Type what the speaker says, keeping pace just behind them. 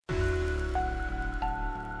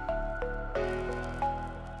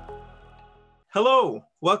Hello,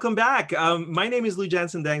 welcome back. My name is Lou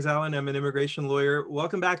Jansen Dangzalen. I'm an immigration lawyer.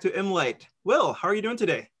 Welcome back to ImLight. Will, how are you doing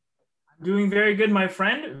today? Doing very good, my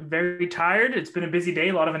friend. Very tired. It's been a busy day,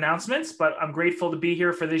 a lot of announcements, but I'm grateful to be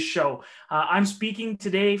here for this show. I'm speaking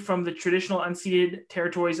today from the traditional unceded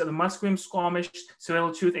territories of the Musqueam, Squamish,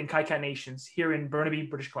 Tsleil-Waututh, and Kaikat Nations here in Burnaby,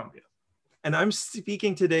 British Columbia. And I'm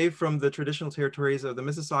speaking today from the traditional territories of the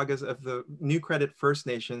Mississaugas of the New Credit First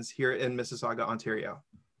Nations here in Mississauga, Ontario.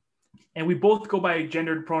 And we both go by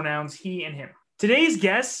gendered pronouns, he and him. Today's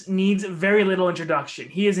guest needs very little introduction.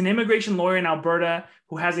 He is an immigration lawyer in Alberta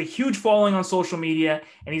who has a huge following on social media,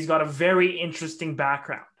 and he's got a very interesting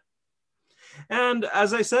background. And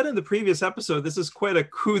as I said in the previous episode, this is quite a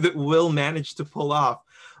coup that Will managed to pull off.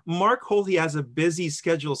 Mark Holthe has a busy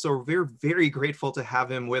schedule, so we're very grateful to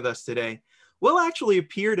have him with us today. Will actually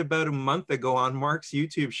appeared about a month ago on Mark's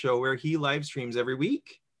YouTube show where he live streams every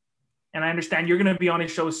week. And I understand you're going to be on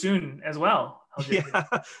his show soon as well. Yeah,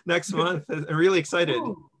 next month. I'm really excited.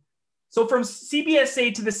 Ooh. So from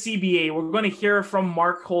CBSA to the CBA, we're going to hear from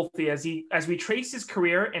Mark Holthe as we trace his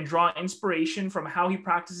career and draw inspiration from how he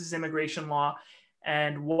practices immigration law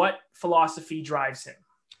and what philosophy drives him.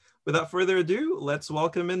 Without further ado, let's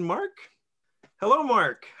welcome in Mark. Hello,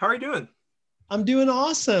 Mark. How are you doing? I'm doing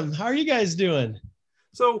awesome. How are you guys doing?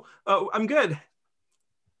 So I'm good.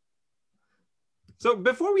 So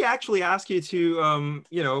before we actually ask you to,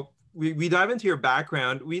 we dive into your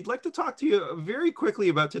background, we'd like to talk to you very quickly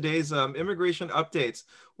about today's immigration updates.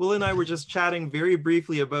 Will and I were just chatting very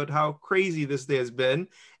briefly about how crazy this day has been.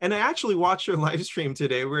 And I actually watched your live stream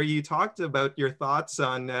today where you talked about your thoughts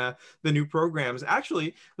on the new programs. Actually,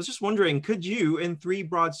 I was just wondering, could you, in three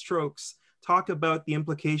broad strokes, talk about the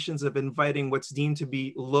implications of inviting what's deemed to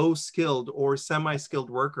be low-skilled or semi-skilled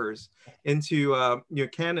workers into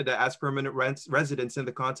Canada as permanent residents in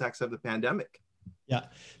the context of the pandemic? Yeah.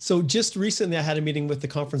 So just recently I had a meeting with the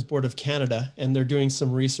Conference Board of Canada, and they're doing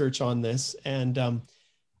some research on this. And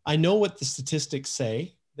I know what the statistics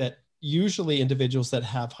say, that usually individuals that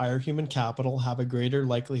have higher human capital have a greater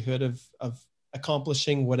likelihood of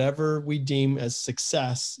accomplishing whatever we deem as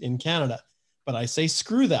success in Canada. But I say,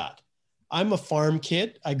 screw that. I'm a farm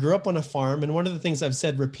kid. I grew up on a farm. And one of the things I've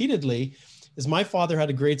said repeatedly is my father had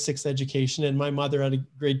a grade 6 education and my mother had a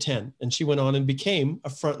grade 10. And she went on and became a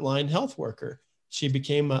frontline health worker. She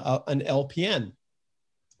became an LPN.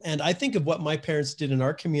 And I think of what my parents did in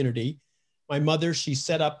our community. My mother, she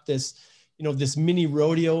set up this mini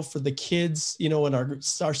rodeo for the kids, in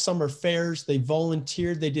our summer fairs. They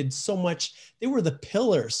volunteered. They did so much. They were the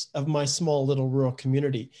pillars of my small little rural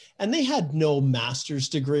community. And they had no master's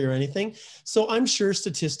degree or anything. So I'm sure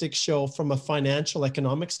statistics show from a financial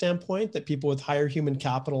economic standpoint that people with higher human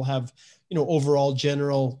capital have, overall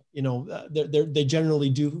general, they generally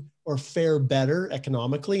do or fare better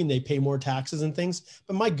economically and they pay more taxes and things.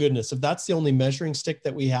 But my goodness, if that's the only measuring stick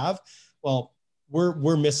that we have, well,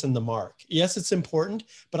 we're missing the mark. Yes, it's important,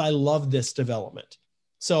 but I love this development.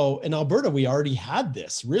 So in Alberta, we already had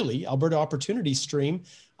this, really. Alberta Opportunity Stream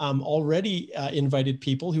already invited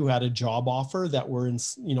people who had a job offer that were in,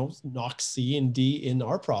 NOC C and D in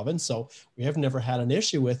our province. So we have never had an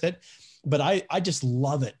issue with it. But I just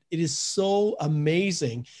love it. It is so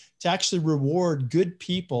amazing to actually reward good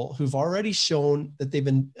people who've already shown that they've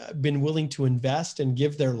been willing to invest and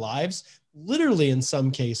give their lives, literally in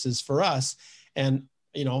some cases for us. And,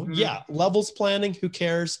 levels planning, who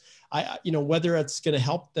cares? Whether it's going to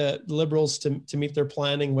help the Liberals to meet their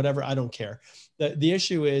planning, whatever, I don't care. The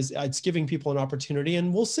issue is it's giving people an opportunity,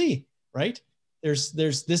 and we'll see, right? There's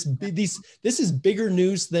this is bigger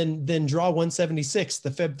news than Draw 176, the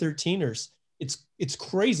Feb 13ers. It's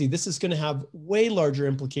crazy. This is going to have way larger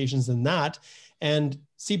implications than that. And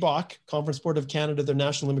CBOC, Conference Board of Canada, their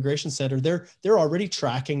National Immigration Center, they're already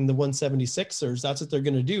tracking the 176ers. That's what they're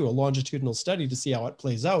going to do, a longitudinal study to see how it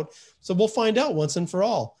plays out. So we'll find out once and for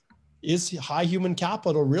all. Is high human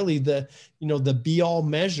capital really the be-all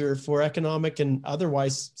measure for economic and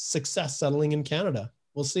otherwise success settling in Canada?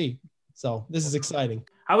 We'll see. So this is exciting.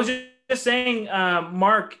 I was just saying,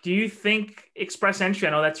 Mark, do you think Express Entry,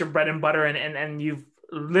 I know that's your bread and butter and you've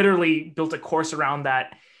literally built a course around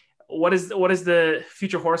that. What is the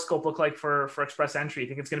future horoscope look like for Express Entry? You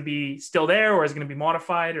think it's going to be still there, or is it going to be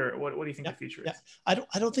modified, or what do you think the future is?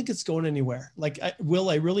 I don't think it's going anywhere. I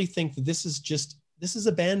really think that this is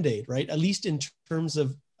a Band-Aid, right? At least in terms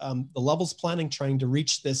of the levels planning, trying to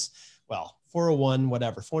reach this, 401,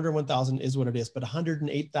 whatever, 401,000 is what it is, but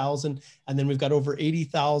 108,000. And then we've got over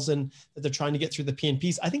 80,000 that they're trying to get through the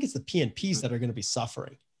PNPs. I think it's the PNPs that are going to be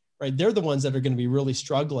suffering, right? They're the ones that are going to be really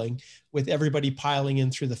struggling with everybody piling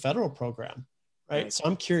in through the federal program, right? So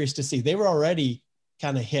I'm curious to see. They were already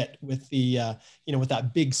kind of hit with the, with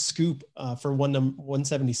that big scoop for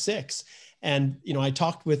 176. And, I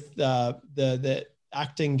talked with the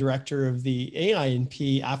acting director of the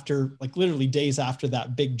AINP after, like, literally days after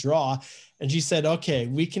that big draw. And she said, okay,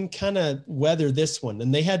 we can kind of weather this one.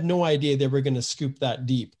 And they had no idea they were going to scoop that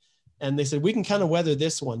deep. And they said, we can kind of weather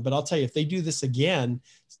this one, but I'll tell you, if they do this again,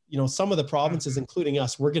 some of the provinces, including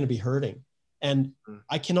us, we're going to be hurting. And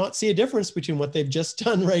I cannot see a difference between what they've just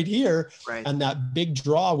done right here and that big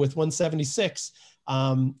draw with 176.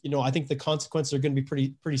 I think the consequences are going to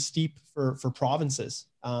be pretty steep for provinces.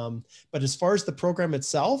 But as far as the program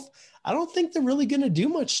itself, I don't think they're really going to do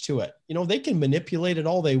much to it. They can manipulate it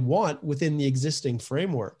all they want within the existing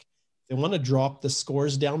framework. If they want to drop the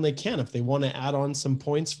scores down, they can. If they want to add on some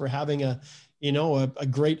points for having a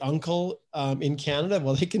great uncle in Canada,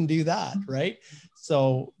 well, they can do that, right?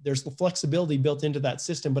 So there's the flexibility built into that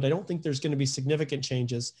system, but I don't think there's going to be significant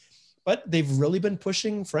changes. But they've really been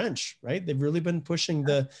pushing French, right? They've really been pushing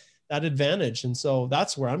that advantage. And so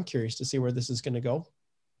that's where I'm curious to see where this is going to go.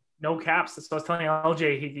 No caps. That's what I was telling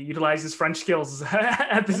LJ. He utilizes French skills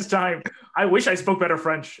at this time. I wish I spoke better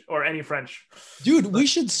French or any French. Dude, we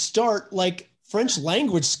should start like French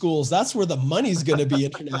language schools. That's where the money's going to be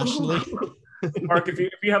internationally. Mark, if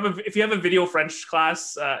you have a video French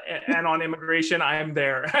class and on immigration, I am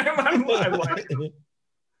there. I'm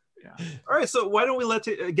Yeah. All right. So why don't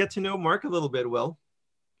we get to know Mark a little bit, Will?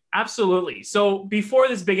 Absolutely. So before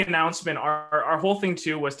this big announcement, our whole thing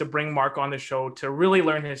too was to bring Mark on the show to really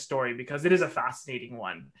learn his story, because it is a fascinating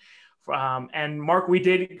one. And Mark, we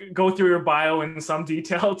did go through your bio in some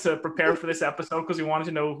detail to prepare for this episode because we wanted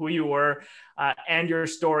to know who you were and your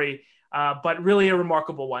story, but really a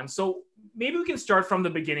remarkable one. So maybe we can start from the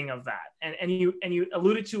beginning of that. And you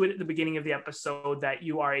alluded to it at the beginning of the episode that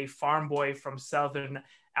you are a farm boy from Southern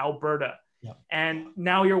Alberta. Yep. And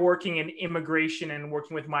now you're working in immigration and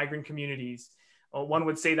working with migrant communities. Well, one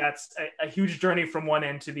would say that's a huge journey from one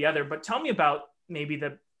end to the other. But tell me about maybe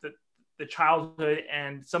the childhood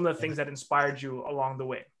and some of the things that inspired you along the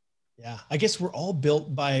way. Yeah, I guess we're all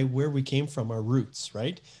built by where we came from, our roots,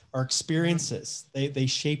 right? Our experiences, they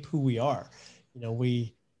shape who we are.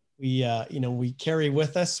 We carry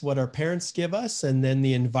with us what our parents give us, and then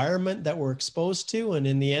the environment that we're exposed to, and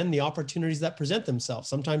in the end, the opportunities that present themselves.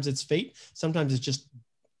 Sometimes it's fate, sometimes it's just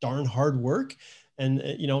darn hard work, and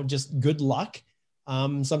just good luck.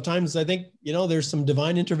 Sometimes I think there's some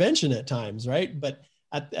divine intervention at times, right? But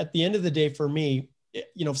at the end of the day, for me,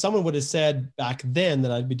 if someone would have said back then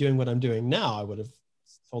that I'd be doing what I'm doing now, I would have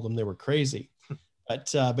told them they were crazy.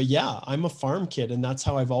 But yeah, I'm a farm kid, and that's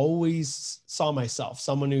how I've always saw myself.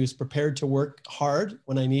 Someone who's prepared to work hard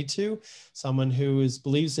when I need to, someone who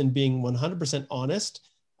believes in being 100% honest,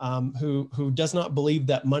 who does not believe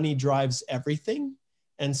that money drives everything.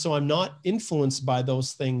 And so I'm not influenced by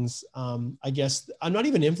those things. I guess I'm not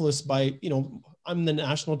even influenced by, I'm the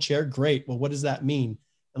national chair. Great. Well, what does that mean?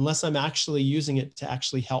 Unless I'm actually using it to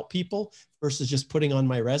actually help people versus just putting on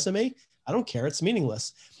my resume, I don't care. It's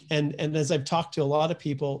meaningless. And as I've talked to a lot of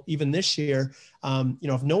people, even this year,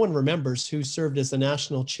 if no one remembers who served as the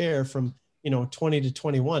national chair from, 20 to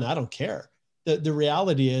 21, I don't care. The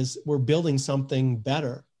reality is we're building something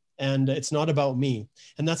better, and it's not about me.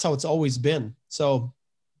 And that's how it's always been. So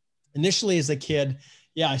initially as a kid,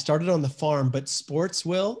 yeah, I started on the farm, but sports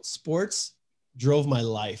drove my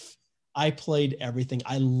life. I played everything.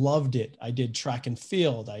 I loved it. I did track and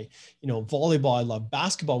field. Volleyball. I loved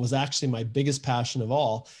basketball. Was actually my biggest passion of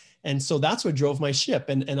all. And so that's what drove my ship.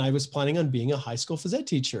 And I was planning on being a high school phys ed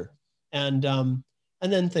teacher. And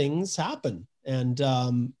then things happen. And,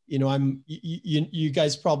 you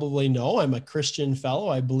guys probably know I'm a Christian fellow.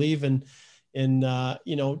 I believe in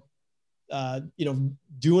doing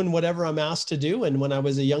whatever I'm asked to do. And when I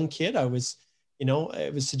was a young kid, it was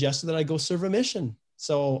suggested that I go serve a mission.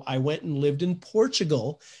 So I went and lived in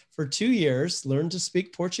Portugal for 2 years, learned to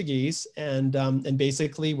speak Portuguese, and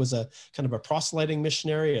basically was a kind of a proselyting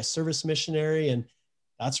missionary, a service missionary. And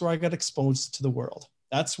that's where I got exposed to the world.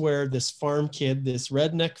 That's where this farm kid, this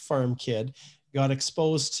redneck farm kid, got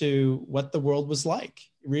exposed to what the world was like,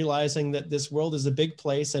 realizing that this world is a big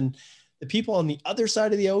place and the people on the other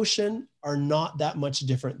side of the ocean are not that much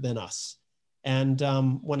different than us. And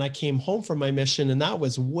when I came home from my mission, and that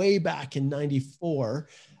was way back in '94,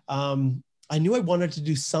 I knew I wanted to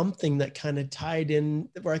do something that kind of tied in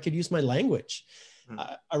where I could use my language.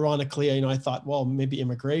 Ironically, I thought, well, maybe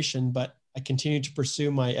immigration, but I continued to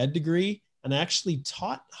pursue my ed degree. And I actually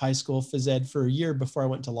taught high school phys ed for a year before I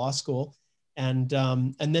went to law school. And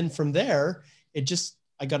then from there,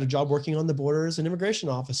 I got a job working on the border as an immigration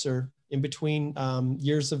officer in between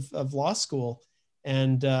years of law school.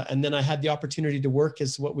 And then I had the opportunity to work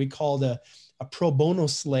as what we called a pro bono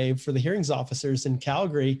slave for the hearings officers in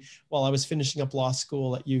Calgary while I was finishing up law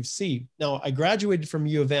school at U of C. Now, I graduated from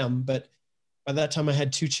U of M, but by that time I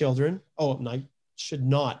had 2 children. Oh, and I should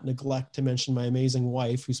not neglect to mention my amazing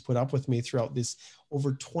wife who's put up with me throughout this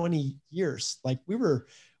over 20 years. Like we were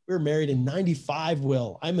married in 95,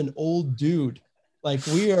 Will. I'm an old dude. Like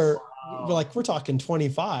we're talking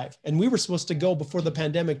 25, and we were supposed to go before the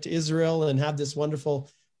pandemic to Israel and have this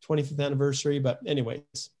wonderful 25th anniversary. But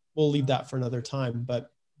anyways, we'll leave that for another time.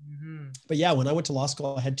 But yeah, when I went to law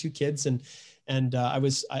school, I had 2 kids, and I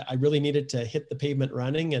really needed to hit the pavement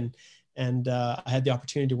running, and I had the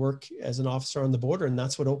opportunity to work as an officer on the border, and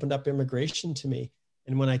that's what opened up immigration to me.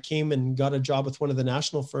 And when I came and got a job with one of the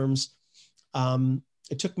national firms,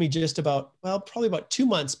 it took me probably about 2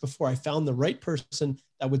 months before I found the right person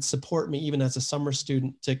that would support me, even as a summer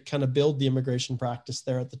student, to kind of build the immigration practice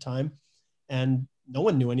there at the time. And no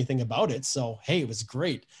one knew anything about it. So, hey, it was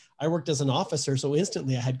great. I worked as an officer, so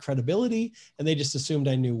instantly I had credibility, and they just assumed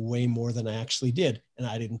I knew way more than I actually did. And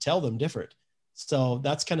I didn't tell them different. So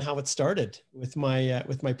that's kind of how it started with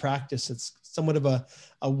my practice. It's somewhat of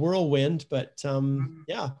a whirlwind, but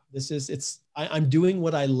yeah, I'm doing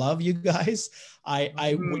what I love, you guys.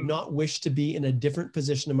 I would not wish to be in a different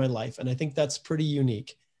position in my life. And I think that's pretty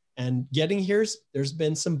unique. And getting here, there's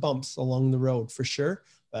been some bumps along the road for sure.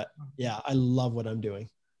 But yeah, I love what I'm doing.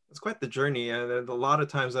 It's quite the journey, and a lot of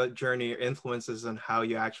times that journey influences on how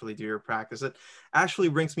you actually do your practice. It actually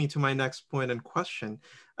brings me to my next point and question.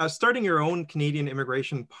 Starting your own Canadian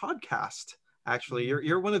immigration podcast, actually,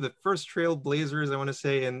 you're one of the first trailblazers, I want to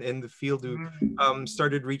say, in the field who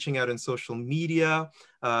started reaching out in social media,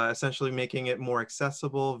 essentially making it more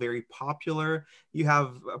accessible, very popular. You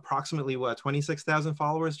have approximately 26,000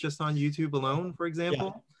 followers just on YouTube alone, for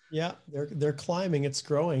example. Yeah, they're climbing. It's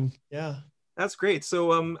growing. Yeah. That's great.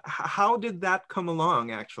 So how did that come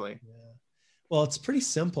along, actually? Yeah. Well, it's pretty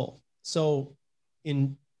simple. So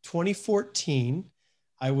in 2014,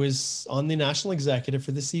 I was on the national executive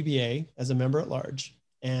for the CBA as a member at large,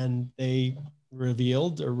 and they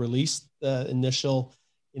revealed or released the initial,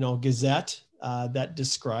 gazette that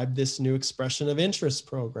described this new expression of interest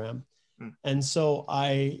program. And so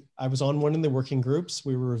I was on one of the working groups.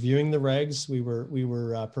 We were reviewing the regs. We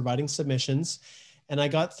were providing submissions. And I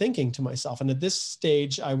got thinking to myself, and at this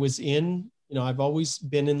stage I was in, I've always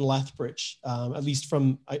been in Lethbridge, at least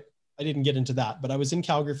I didn't get into that, but I was in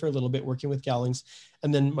Calgary for a little bit working with Gallings.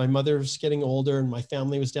 And then my mother was getting older and my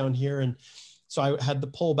family was down here. And so I had to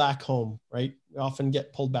pull back home, right? We often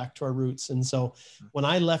get pulled back to our roots. And so when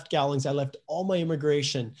I left Gallings, I left all my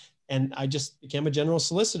immigration and I just became a general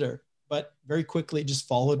solicitor, but very quickly it just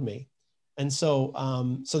followed me. And so,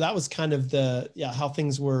 so that was kind of how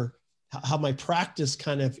things were, how my practice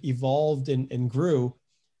kind of evolved and grew.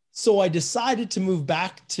 So I decided to move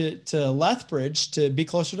back to Lethbridge to be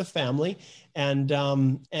closer to family. And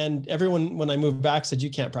everyone, when I moved back, said, you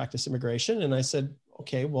can't practice immigration. And I said,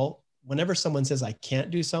 okay, well, whenever someone says I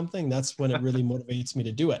can't do something, that's when it really motivates me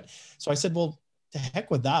to do it. So I said, well, to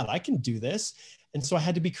heck with that. I can do this. And so I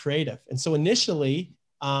had to be creative. And so initially,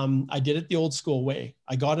 I did it the old school way.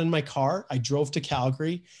 I got in my car, I drove to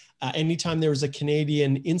Calgary. Anytime there was a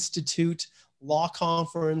Canadian Institute law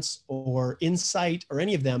conference or Insight or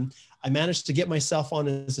any of them, I managed to get myself on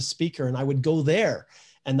as a speaker, and I would go there.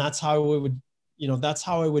 And that's how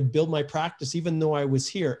I would build my practice, even though I was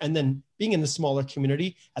here. And then being in a smaller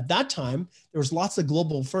community at that time, there was lots of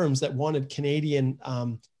global firms that wanted Canadian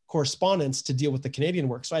correspondents to deal with the Canadian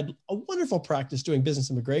work. So I had a wonderful practice doing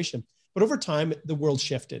business immigration. But over time, the world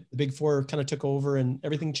shifted. The Big Four kind of took over and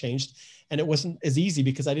everything changed. And it wasn't as easy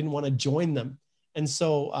because I didn't want to join them. And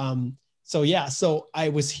so I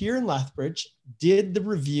was here in Lethbridge, did the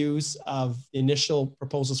reviews of the initial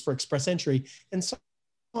proposals for express entry, and saw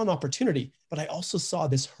an opportunity. But I also saw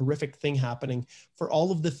this horrific thing happening for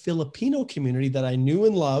all of the Filipino community that I knew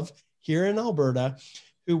and love here in Alberta,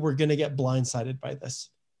 who were going to get blindsided by this,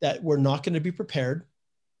 that were not going to be prepared.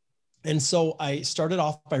 And so I started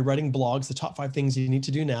off by writing blogs, the top 5 things you need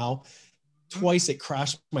to do now. Twice it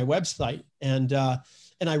crashed my website. And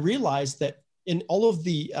I realized that in all of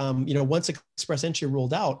the, once express entry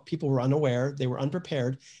rolled out, people were unaware, they were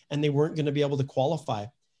unprepared, and they weren't going to be able to qualify.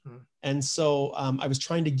 And so I was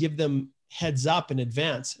trying to give them heads up in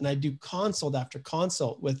advance. And I do consult after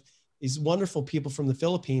consult with these wonderful people from the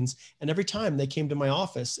Philippines. And every time they came to my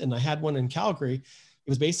office, and I had one in Calgary, it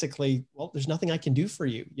was basically, well, there's nothing I can do for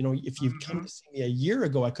you. If you've come to see me a year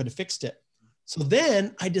ago, I could have fixed it. So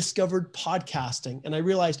then I discovered podcasting, and I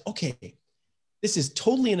realized, okay, this is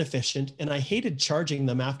totally inefficient. And I hated charging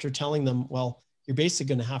them after telling them, well, you're basically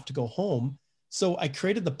going to have to go home. So I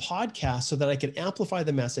created the podcast so that I could amplify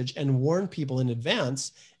the message and warn people in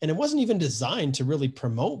advance. And it wasn't even designed to really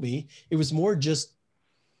promote me. It was more just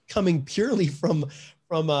coming purely from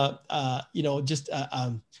from a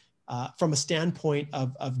standpoint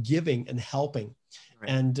of giving and helping. Right.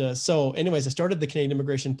 And so anyways, I started the Canadian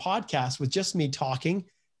Immigration Podcast with just me talking.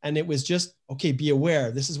 And it was just, okay, be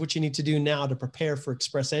aware. This is what you need to do now to prepare for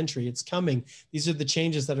express entry. It's coming. These are the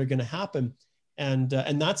changes that are going to happen. And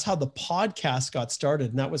that's how the podcast got started.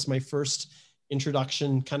 And that was my first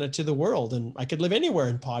introduction kind of to the world. And I could live anywhere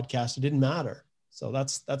in podcast. It didn't matter. So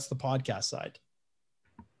that's the podcast side.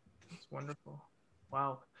 That's wonderful.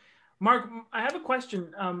 Wow. Mark, I have a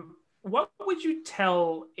question. What would you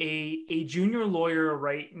tell a junior lawyer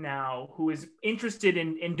right now who is interested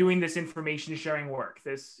in doing this information sharing work,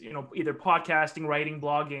 this, either podcasting, writing,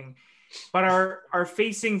 blogging, but are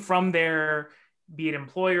facing from their, be it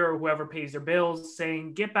employer or whoever pays their bills,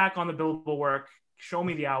 saying, get back on the billable work, show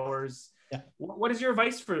me the hours. Yeah. What is your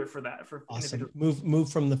advice for that? For awesome.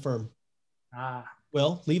 Move from the firm.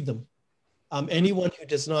 Well, leave them. Anyone who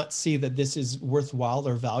does not see that this is worthwhile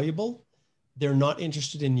or valuable, they're not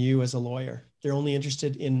interested in you as a lawyer. They're only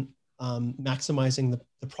interested in maximizing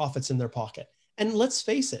the profits in their pocket. And let's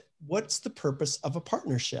face it, what's the purpose of a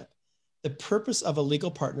partnership? The purpose of a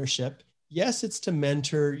legal partnership, yes, it's to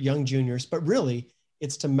mentor young juniors, but really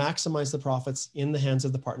it's to maximize the profits in the hands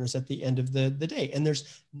of the partners at the end of the day. And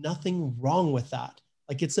there's nothing wrong with that.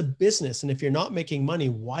 Like, it's a business. And if you're not making money,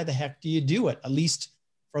 why the heck do you do it? At least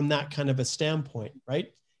from that kind of a standpoint,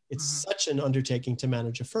 right? It's such an undertaking to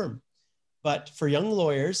manage a firm. But for young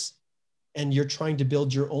lawyers, and you're trying to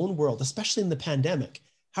build your own world, especially in the pandemic,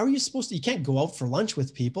 how are you supposed to, you can't go out for lunch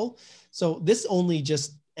with people. So this only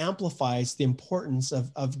just amplifies the importance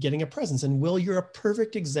of getting a presence. And Will, you're a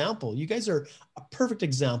perfect example. You guys are a perfect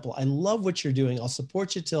example. I love what you're doing. I'll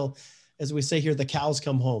support you till, as we say here, the cows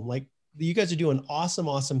come home. Like, you guys are doing awesome,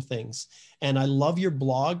 awesome things. And I love your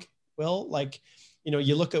blog, Will. Like,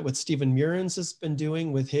 you look at what Stephen Murins has been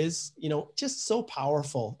doing with his, just so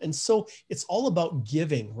powerful. And so it's all about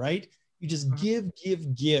giving, right? You just give.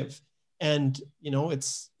 And,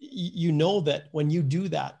 it's, that when you do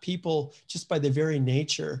that, people, just by their very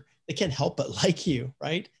nature, they can't help but like you,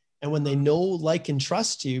 right? And when they know, like, and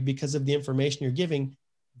trust you because of the information you're giving,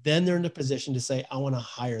 then they're in a position to say, I want to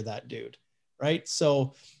hire that dude, right?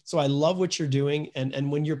 So I love what you're doing.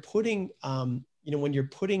 And when you're putting, when you're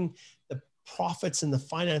putting the profits and the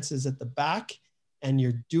finances at the back, and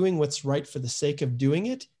you're doing what's right for the sake of doing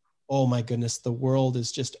it, oh my goodness, the world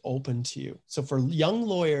is just open to you. So for young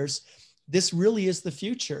lawyers, this really is the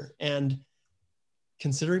future. And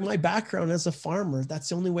considering my background as a farmer, that's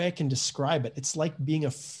the only way I can describe it. It's like being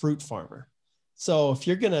a fruit farmer. So if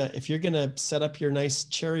you're gonna set up your nice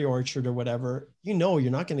cherry orchard or whatever, you're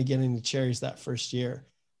not gonna get any cherries that first year.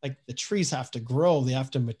 Like, the trees have to grow, they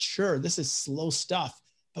have to mature. This is slow stuff.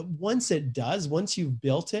 But once it does, once you've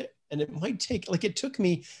built it, and it might take, like, it took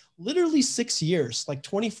me literally 6 years, like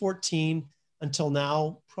 2014 until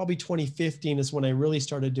now, probably 2015 is when I really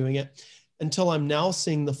started doing it, until I'm now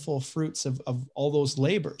seeing the full fruits of all those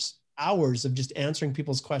labors, hours of just answering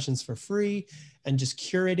people's questions for free and just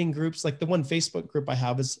curating groups. Like, the one Facebook group I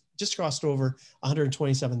have is just crossed over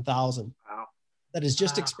 127,000. Wow. That is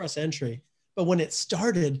just express entry. But when it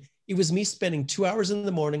started, it was me spending 2 hours in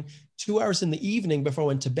the morning, 2 hours in the evening before I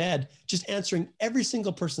went to bed, just answering every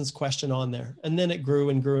single person's question on there. And then it grew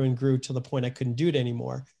and grew and grew to the point I couldn't do it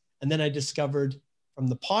anymore. And then I discovered from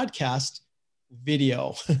the podcast,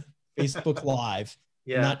 video, Facebook Live.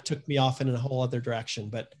 Yeah. And that took me off in a whole other direction.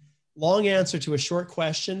 But long answer to a short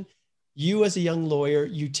question, you as a young lawyer,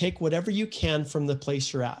 you take whatever you can from the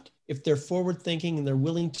place you're at. If they're forward thinking and they're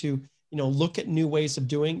willing to, look at new ways of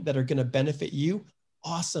doing that are going to benefit you,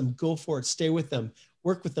 awesome, go for it. Stay with them,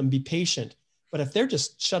 work with them, be patient. But if they're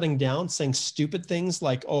just shutting down, saying stupid things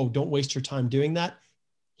like, oh, don't waste your time doing that,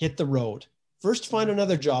 hit the road. First, find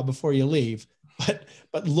another job before you leave,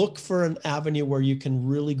 but look for an avenue where you can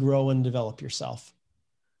really grow and develop yourself.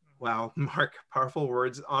 Wow, Mark, powerful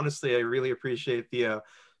words. Honestly, I really appreciate the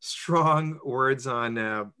strong words on,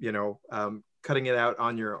 cutting it out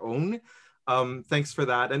on your own. Thanks for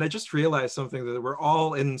that. And I just realized something, that we're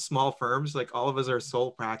all in small firms, like all of us are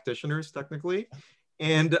sole practitioners technically.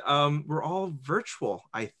 And we're all virtual,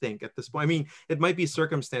 I think, at this point. I mean, it might be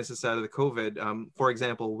circumstances out of the COVID, for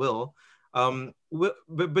example, Will.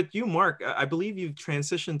 But you, Mark, I believe you've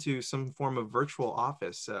transitioned to some form of virtual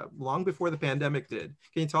office long before the pandemic did.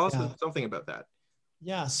 Can you tell us something about that?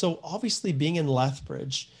 Yeah, so obviously being in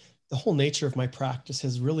Lethbridge, the whole nature of my practice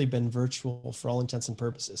has really been virtual for all intents and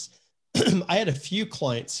purposes. I had a few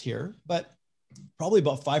clients here, but probably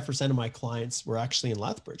about 5% of my clients were actually in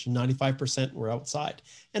Lethbridge and 95% were outside.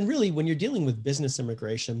 And really, when you're dealing with business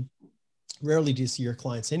immigration, rarely do you see your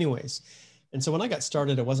clients anyways. And so when I got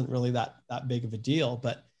started, it wasn't really that big of a deal,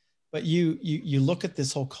 but you look at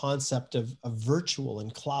this whole concept of virtual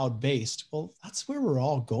and cloud-based. Well, that's where we're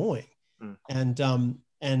all going.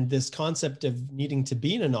 And this concept of needing to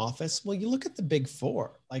be in an office, well, you look at the big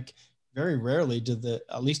four, like very rarely do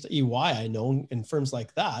at least EY I know, and firms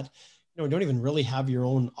like that, don't even really have your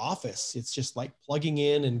own office. It's just like plugging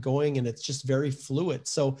in and going, and it's just very fluid.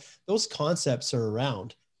 So those concepts are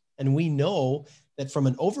around. And we know that from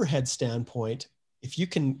an overhead standpoint, if you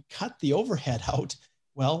can cut the overhead out,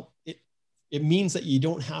 well, it means that you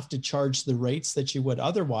don't have to charge the rates that you would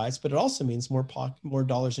otherwise, but it also means more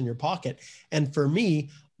dollars in your pocket. And for me,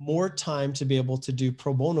 more time to be able to do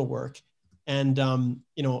pro bono work. And,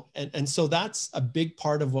 and so that's a big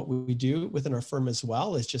part of what we do within our firm as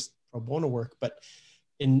well, is just pro bono work. But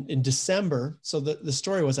in December, so the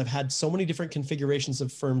story was, I've had so many different configurations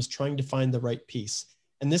of firms trying to find the right piece.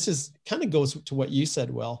 And this is kind of goes to what you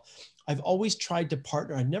said, Will. I've always tried to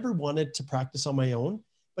partner. I never wanted to practice on my own,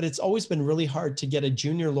 but it's always been really hard to get a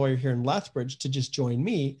junior lawyer here in Lethbridge to just join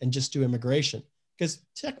me and just do immigration, because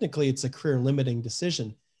technically it's a career limiting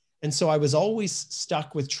decision. And so I was always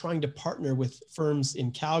stuck with trying to partner with firms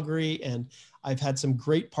in Calgary. And I've had some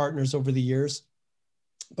great partners over the years,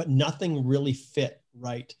 but nothing really fit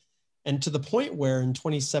right. And to the point where in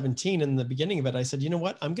 2017, in the beginning of it, I said, you know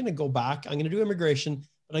what, I'm going to go back. I'm going to do immigration,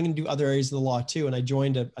 but I'm going to do other areas of the law too. And I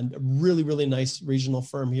joined a really, really nice regional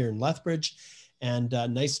firm here in Lethbridge, and a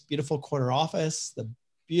nice, beautiful corner office, the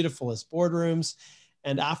beautifulest boardrooms.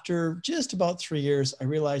 And after just about 3 years, I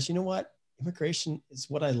realized, you know what, immigration is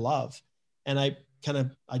what I love. And I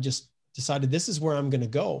just decided this is where I'm going to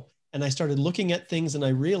go. And I started looking at things, and I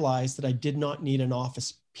realized that I did not need an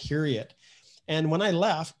office, period. And when I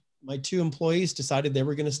left, my 2 employees decided they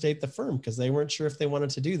were going to stay at the firm because they weren't sure if they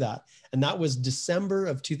wanted to do that. And that was December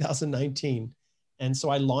of 2019. And so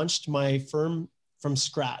I launched my firm from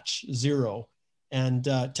scratch, zero. And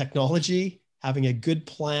technology, having a good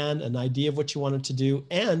plan, an idea of what you wanted to do,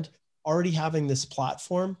 and already having this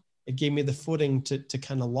platform, it gave me the footing to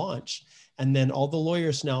kind of launch. And then all the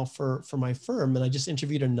lawyers now for my firm, and I just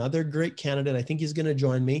interviewed another great candidate. I think he's going to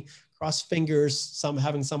join me. Cross fingers,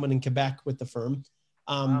 having someone in Quebec with the firm.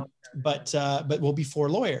 Wow. But we'll be 4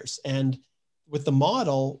 lawyers. And with the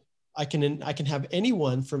model, I can have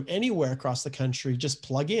anyone from anywhere across the country just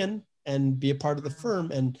plug in and be a part of the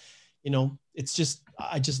firm. And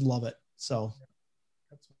I just love it. So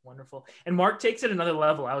that's wonderful. And Mark takes it another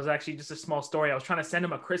level. I was actually, just a small story, I was trying to send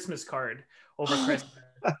him a Christmas card over Christmas.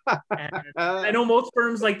 And I know most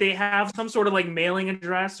firms, like, they have some sort of like mailing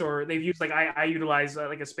address, or they've used, like, I utilize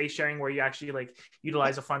like a space sharing where you actually like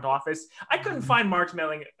utilize a front office. I couldn't find Mark's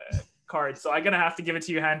mailing card, so I'm gonna have to give it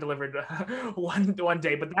to you hand delivered one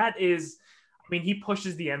day. But that is, I mean, he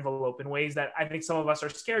pushes the envelope in ways that I think some of us are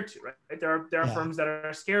scared to, right? There are firms that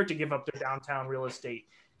are scared to give up their downtown real estate,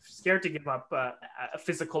 scared to give up a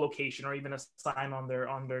physical location or even a sign on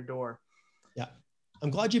their door. Yeah.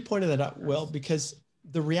 I'm glad you pointed that out, Will, because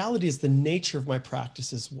the reality is the nature of my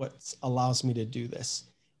practice is what allows me to do this.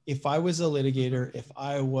 If I was a litigator, if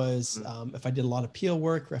I did a lot of appeal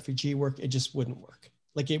work, refugee work, it just wouldn't work.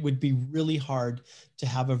 Like, it would be really hard to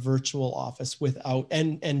have a virtual office without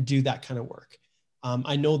and do that kind of work.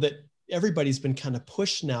 I know that everybody's been kind of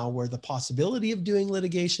pushed now, where the possibility of doing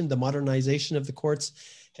litigation, the modernization of the courts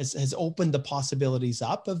has opened the possibilities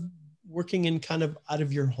up of working in kind of out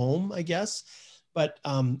of your home, I guess. But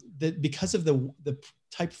because of the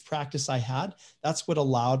type of practice I had, that's what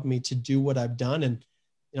allowed me to do what I've done. And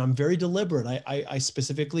I'm very deliberate. I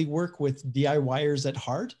specifically work with DIYers at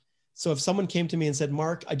heart. So if someone came to me and said,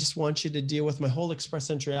 Mark, I just want you to deal with my whole Express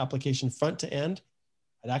Entry application front to end,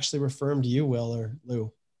 I'd actually refer them to you, Will or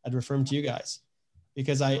Lou. I'd refer them to you guys,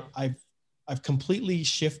 because I've completely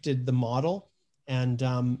shifted the model, and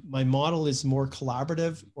my model is more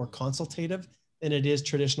collaborative or consultative than it is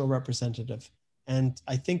traditional representative. And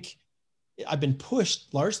I think I've been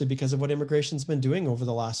pushed largely because of what immigration's been doing over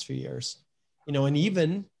the last few years, and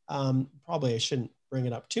even probably I shouldn't bring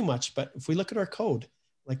it up too much, but if we look at our code,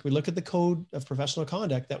 like we look at the code of professional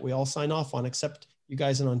conduct that we all sign off on, except you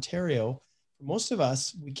guys in Ontario, for most of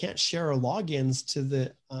us, we can't share our logins to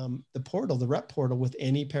the portal, the rep portal, with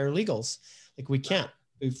any paralegals. Like, we can't.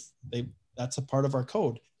 That's a part of our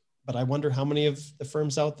code. But I wonder how many of the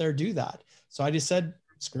firms out there do that. So I just said,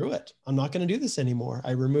 screw it. I'm not going to do this anymore.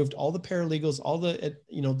 I removed all the paralegals, all the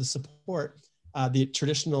the support, the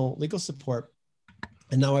traditional legal support,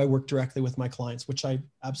 and now I work directly with my clients, which I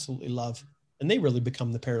absolutely love. and they really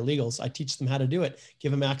become the paralegals. I teach them how to do it,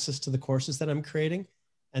 give them access to the courses that I'm creating,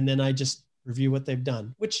 and then I just review what they've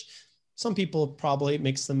done, which some people probably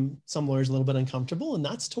makes some lawyers a little bit uncomfortable, and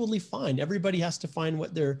that's totally fine. Everybody has to find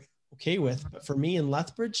what they're okay with. But for me in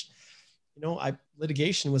Lethbridge,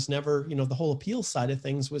 litigation was never, the whole appeal side of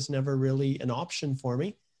things was never really an option for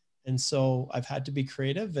me. And so I've had to be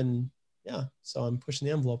creative, and yeah, so I'm pushing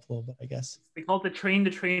the envelope a little bit, I guess. They call it the train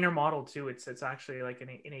the trainer model too. It's actually like an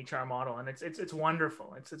HR model, and it's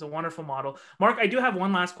wonderful. It's a wonderful model. Mark, I do have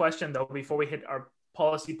one last question though before we hit our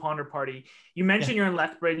policy ponder party. You mentioned you're in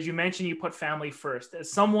Lethbridge. You mentioned you put family first. As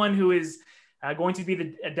someone who is going to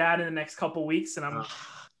be a dad in the next couple of weeks, and I'm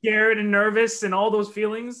scared and nervous and all those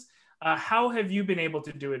feelings. How have you been able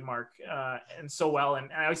to do it, Mark, and so well?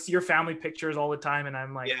 And I see your family pictures all the time, and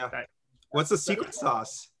I'm like, what's the secret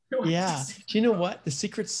sauce? Yeah. Do you know what? The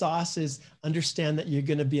secret sauce is understand that you're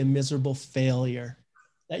going to be a miserable failure,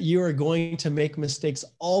 that you are going to make mistakes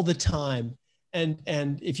all the time. And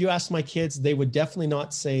if you ask my kids, they would definitely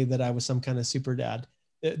not say that I was some kind of super dad.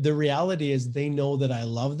 The reality is they know that I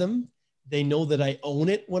love them. They know that I own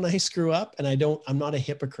it when I screw up, and I'm not a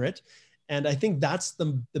hypocrite. And I think that's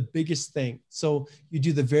the biggest thing. So you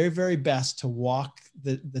do the very, very best to walk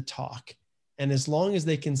the talk. And as long as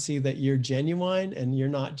they can see that you're genuine and you're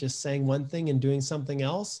not just saying one thing and doing something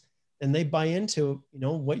else, then they buy into,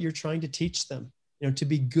 what you're trying to teach them, to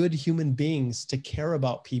be good human beings, to care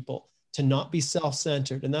about people, to not be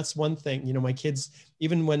self-centered. And that's one thing, my kids,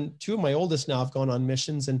 even when two of my oldest now have gone on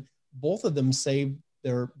missions, and both of them save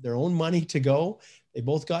their own money to go, they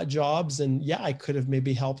both got jobs, and yeah, I could have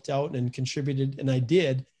maybe helped out and contributed, and I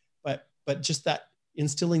did, but just that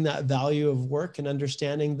instilling that value of work and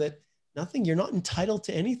understanding that you're not entitled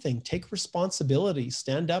to anything. Take responsibility,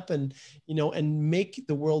 stand up and make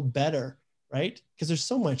the world better, right? Because there's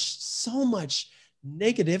so much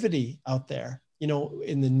negativity out there,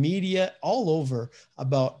 in the media all over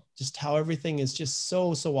about just how everything is just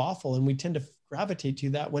so awful. And we tend to gravitate to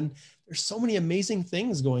that when there's so many amazing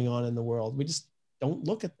things going on in the world. We just don't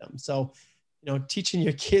look at them. So, teaching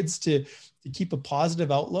your kids to keep a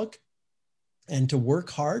positive outlook and to work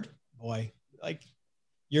hard, boy, like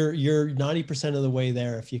you're 90% of the way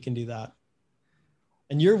there if you can do that.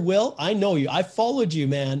 And Will, I know you. I followed you,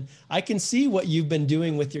 man. I can see what you've been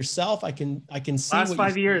doing with yourself. I can see last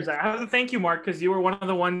 5 years. I have to thank you, Mark, because you were one of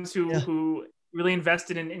the ones who really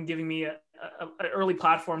invested in giving me an early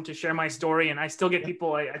platform to share my story. And I still get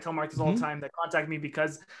people, I tell Mark this all the time, that contact me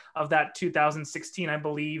because of that 2016, I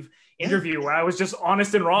believe, interview where I was just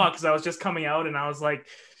honest and raw because I was just coming out, and I was like,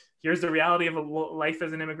 here's the reality of a life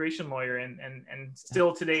as an immigration lawyer. And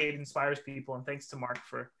still today it inspires people. And thanks to Mark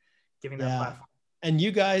for giving that platform. And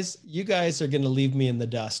you guys are going to leave me in the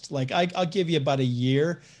dust. Like I'll give you about a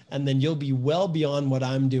year, and then you'll be well beyond what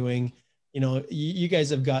I'm doing. You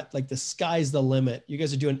guys have got like the sky's the limit. You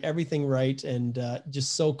guys are doing everything right, and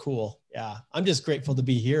just so cool. Yeah. I'm just grateful to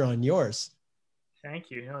be here on yours.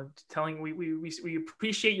 Thank you. We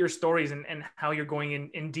appreciate your stories and how you're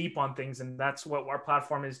going in deep on things. And that's what our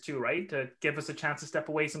platform is too, right? To give us a chance to step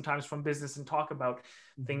away sometimes from business and talk about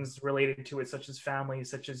things related to it, such as family,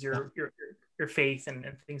 such as your faith and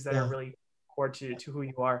things that are really core to who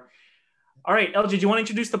you are. All right, LJ, do you want to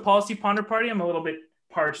introduce the Policy Ponder Party? I'm a little bit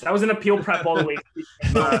parched. That was an appeal prep all the way.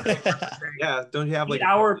 Don't you have like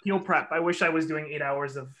 8-hour appeal prep? I wish I was doing 8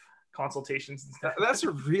 hours of consultations and stuff. That's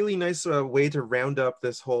a really nice way to round up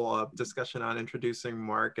this whole discussion on introducing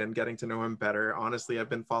Mark and getting to know him better. Honestly, I've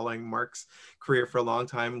been following Mark's career for a long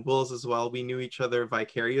time. Will's as well. We knew each other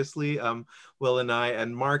vicariously. Will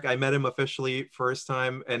and Mark, I met him officially first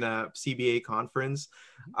time in a CBA conference.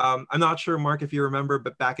 I'm not sure, Mark, if you remember,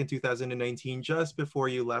 but back in 2019, just before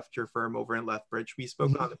you left your firm over in Lethbridge, we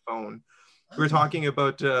spoke on the phone. We were talking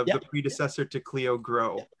about the predecessor to Clio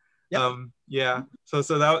Grow. So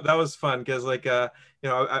that was fun because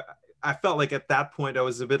I felt like at that point I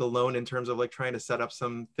was a bit alone in terms of like trying to set up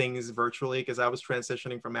some things virtually because I was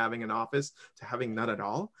transitioning from having an office to having none at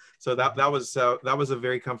all. So that was a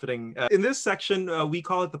very comforting. In this section, we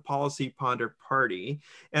call it the Policy Ponder Party,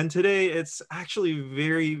 and today it's actually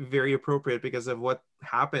very, very appropriate because of what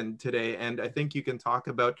happened today. And I think you can talk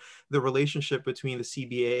about the relationship between the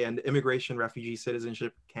CBA and Immigration, Refugee,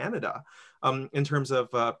 Citizenship Canada in terms of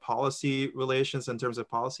policy relations, in terms of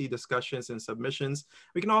policy discussions and submissions.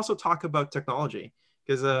 We can also talk about technology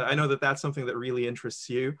because I know that that's something that really interests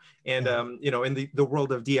you. And, in the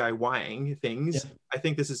world of DIYing things, I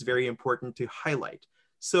think this is very important to highlight.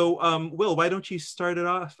 So Will, why don't you start it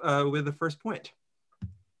off with the first point?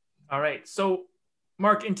 All right. So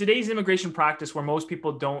Mark, in today's immigration practice, where most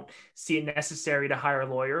people don't see it necessary to hire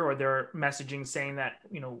a lawyer, or they're messaging saying that,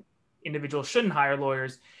 individuals shouldn't hire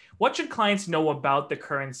lawyers. What should clients know about the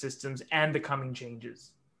current systems and the coming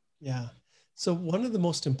changes? Yeah. So one of the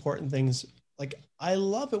most important things, like I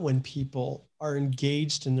love it when people are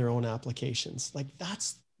engaged in their own applications. Like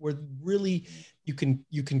that's where really you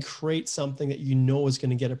can create something that you know is going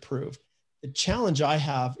to get approved. The challenge I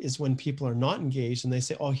have is when people are not engaged and they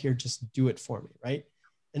say, oh, here, just do it for me, right?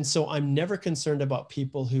 And so I'm never concerned about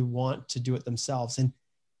people who want to do it themselves. And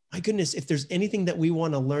my goodness, if there's anything that we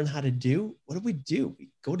want to learn how to do, what do? We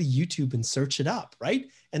go to YouTube and search it up, right?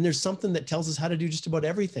 And there's something that tells us how to do just about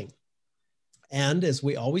everything. And as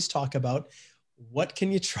we always talk about, what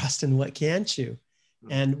can you trust and what can't you?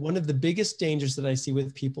 And one of the biggest dangers that I see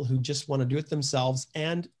with people who just want to do it themselves,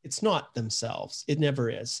 and it's not themselves, it never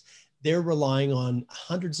is. They're relying on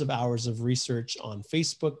hundreds of hours of research on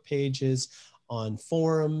Facebook pages, on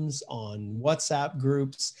forums, on WhatsApp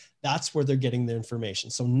groups. That's where they're getting their information.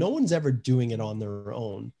 So no one's ever doing it on their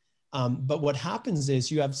own. But what happens is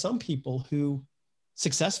you have some people who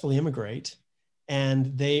successfully immigrate,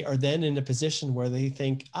 and they are then in a position where they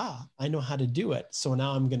think, I know how to do it. So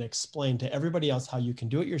now I'm going to explain to everybody else how you can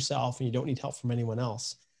do it yourself and you don't need help from anyone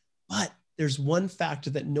else. But there's one factor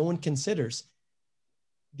that no one considers.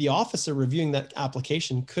 The officer reviewing that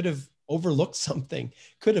application could have overlooked something,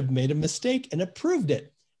 could have made a mistake and approved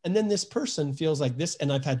it. And then this person feels like this.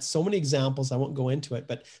 And I've had so many examples, I won't go into it,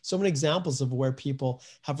 but so many examples of where people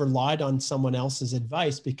have relied on someone else's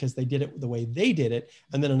advice because they did it the way they did it.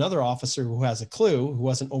 And then another officer who has a clue, who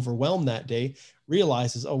wasn't overwhelmed that day,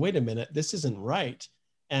 realizes, oh, wait a minute, this isn't right.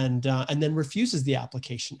 And then refuses the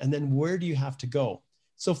application. And then where do you have to go?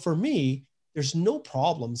 So for me, there's no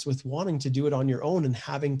problems with wanting to do it on your own and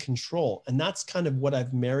having control. And that's kind of what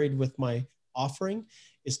I've married with my offering,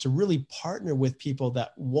 is to really partner with people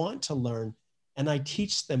that want to learn, and I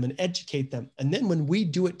teach them and educate them. And then when we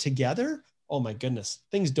do it together, oh my goodness,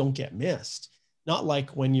 things don't get missed. Not like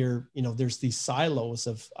when there's these silos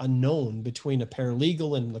of unknown between a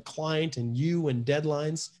paralegal and the client and you and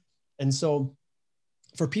deadlines. And so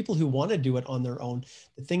for people who want to do it on their own,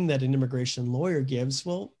 the thing that an immigration lawyer gives,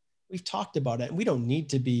 well, we've talked about it, and we don't need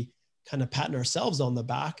to be kind of patting ourselves on the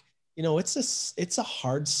back. It's a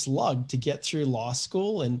hard slug to get through law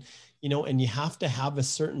school, and you have to have a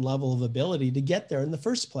certain level of ability to get there in the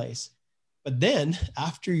first place. But then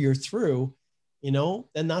after you're through,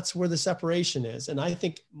 then that's where the separation is. And I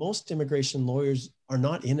think most immigration lawyers are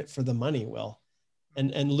not in it for the money, Will.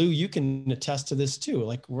 And Lou, you can attest to this too.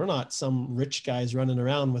 Like, we're not some rich guys running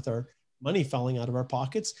around with our money falling out of our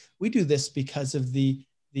pockets. We do this because of the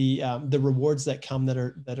rewards that come that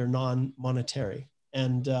are non-monetary.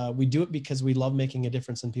 And we do it because we love making a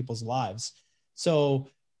difference in people's lives. So,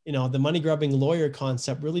 the money grubbing lawyer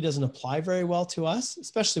concept really doesn't apply very well to us,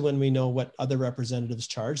 especially when we know what other representatives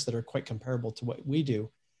charge that are quite comparable to what we do.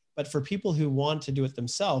 But for people who want to do it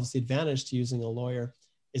themselves, the advantage to using a lawyer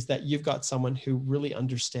is that you've got someone who really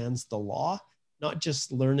understands the law, not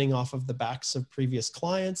just learning off of the backs of previous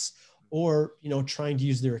clients or, trying to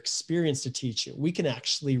use their experience to teach you. We can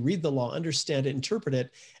actually read the law, understand it, interpret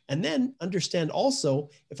it, and then understand also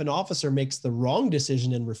if an officer makes the wrong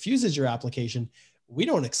decision and refuses your application, we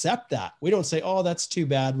don't accept that. We don't say, oh, that's too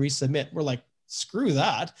bad, resubmit. We're like, screw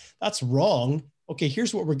that. That's wrong. Okay,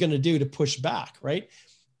 here's what we're going to do to push back, right?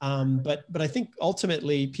 But I think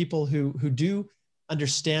ultimately people who do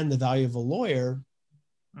understand the value of a lawyer,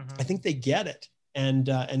 I think they get it.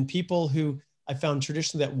 And people who I found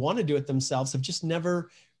traditionally that want to do it themselves have just never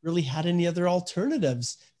really had any other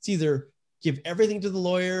alternatives. It's either give everything to the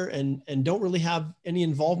lawyer and don't really have any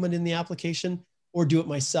involvement in the application, or do it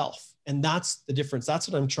myself. And that's the difference. That's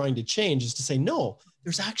what I'm trying to change, is to say, no,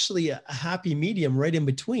 there's actually a happy medium right in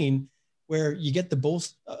between where you get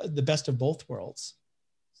the best of both worlds.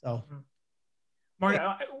 So, Mark,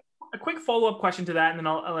 a quick follow-up question to that, and then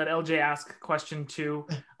I'll let LJ ask a question too.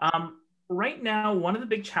 Right now, one of the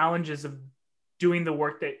big challenges of doing the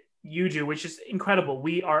work that you do, which is incredible,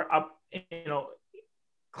 we are up,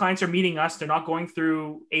 clients are meeting us. They're not going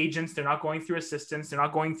through agents. They're not going through assistants. They're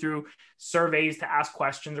not going through surveys to ask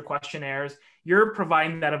questions or questionnaires. You're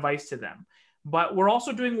providing that advice to them. But we're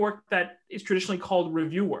also doing work that is traditionally called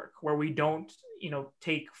review work, where we don't,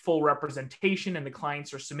 take full representation and the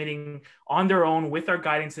clients are submitting on their own with our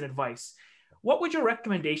guidance and advice. What would your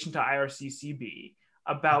recommendation to IRCC be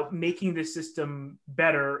about making this system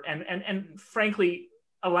better and frankly,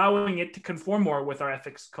 allowing it to conform more with our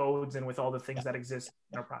ethics codes and with all the things that exist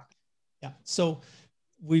in our practice? Yeah. So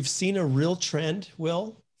we've seen a real trend,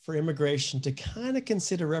 Will, for immigration to kind of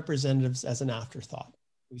consider representatives as an afterthought.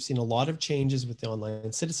 We've seen a lot of changes with the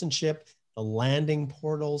online citizenship, the landing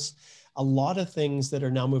portals, a lot of things that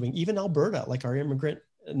are now moving. Even Alberta, like our immigrant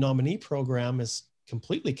nominee program has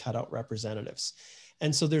completely cut out representatives.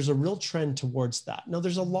 And so there's a real trend towards that. Now,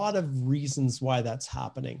 there's a lot of reasons why that's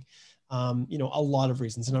happening. A lot of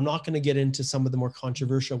reasons. And I'm not going to get into some of the more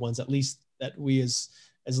controversial ones, at least that we as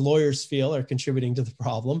lawyers feel are contributing to the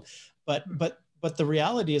problem. But the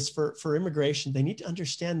reality is for immigration, they need to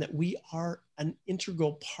understand that we are an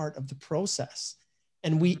integral part of the process,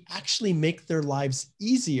 and we actually make their lives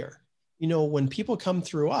easier. When people come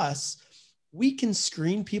through us, we can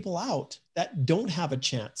screen people out that don't have a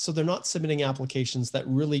chance. So they're not submitting applications that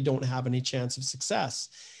really don't have any chance of success.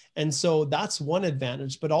 And so that's one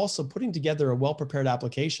advantage, but also putting together a well-prepared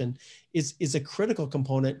application is a critical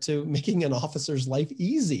component to making an officer's life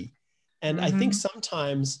easy. And I think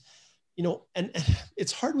sometimes, and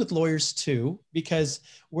it's hard with lawyers too, because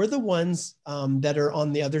we're the ones that are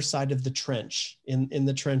on the other side of the trench in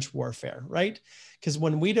the trench warfare, right? Because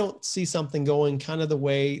when we don't see something going kind of the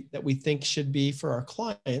way that we think should be for our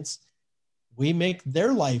clients, we make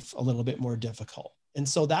their life a little bit more difficult. And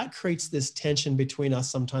so that creates this tension between us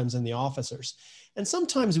sometimes and the officers. And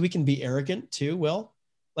sometimes we can be arrogant too, Will.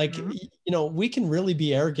 We can really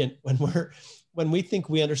be arrogant when we think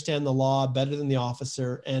we understand the law better than the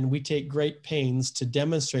officer, and we take great pains to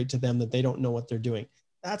demonstrate to them that they don't know what they're doing.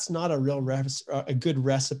 That's not a good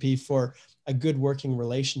recipe for a good working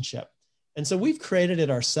relationship. And so we've created it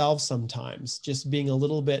ourselves sometimes, just being a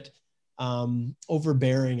little bit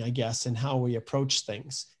overbearing, I guess, in how we approach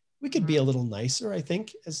things. We could be a little nicer, I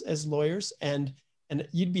think, as lawyers, and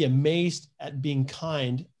you'd be amazed at being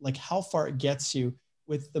kind, like how far it gets you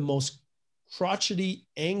with the most crotchety,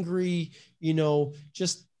 angry,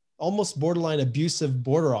 just almost borderline abusive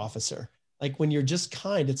border officer. Like when you're just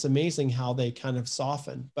kind, it's amazing how they kind of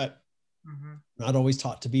soften, but not always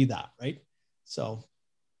taught to be that, right? So.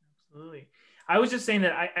 Absolutely. I was just saying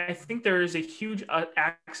that I think there is a huge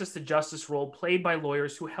access to justice role played by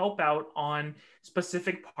lawyers who help out on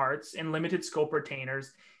specific parts in limited scope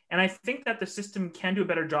retainers. And I think that the system can do a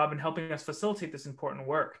better job in helping us facilitate this important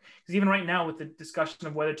work. Because even right now, with the discussion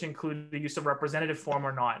of whether to include the use of representative form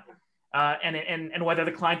or not, and whether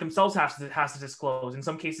the client themselves has to disclose. In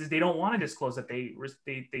some cases, they don't want to disclose that they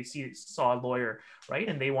saw a lawyer, right?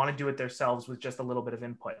 And they want to do it themselves with just a little bit of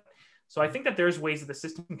input. So I think that there's ways that the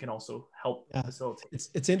system can also help facilitate.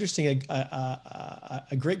 It's interesting.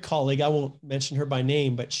 A great colleague, I won't mention her by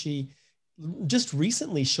name, but she just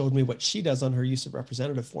recently showed me what she does on her use of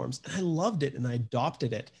representative forms. And I loved it and I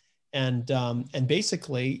adopted it. And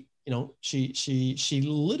basically, she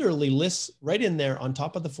literally lists right in there on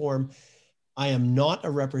top of the form, I am not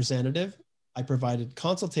a representative. I provided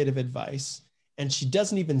consultative advice, and she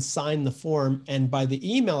doesn't even sign the form. And by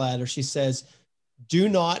the email header, she says, do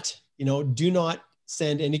not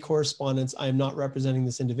send any correspondence. I am not representing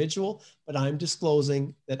this individual, but I'm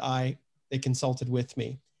disclosing that they consulted with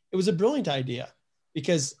me. It was a brilliant idea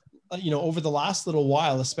because, over the last little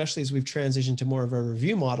while, especially as we've transitioned to more of a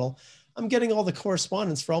review model, I'm getting all the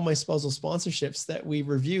correspondence for all my spousal sponsorships that we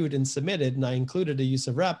reviewed and submitted, and I included a use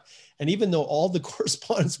of rep. And even though all the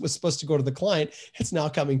correspondence was supposed to go to the client, it's now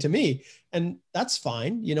coming to me, and that's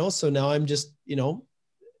fine. So now I'm just,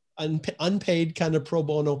 unpaid kind of pro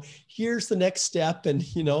bono. Here's the next step. And,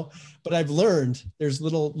 but I've learned there's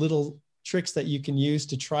little tricks that you can use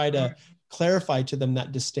to try to clarify to them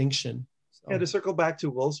that distinction. So. Yeah, to circle back to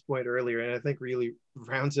Will's point earlier, and I think really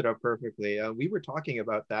rounds it up perfectly. We were talking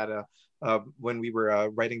about that when we were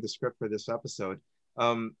writing the script for this episode.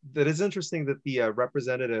 That is interesting that the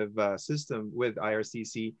representative system with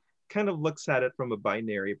IRCC kind of looks at it from a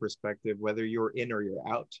binary perspective, whether you're in or you're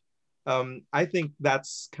out. I think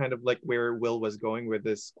that's kind of like where Will was going with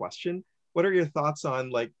this question. What are your thoughts on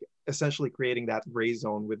like essentially creating that gray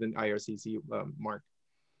zone within IRCC, Mark?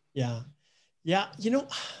 Yeah.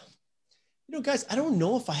 Guys, I don't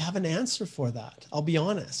know if I have an answer for that. I'll be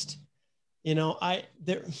honest.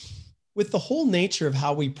 With the whole nature of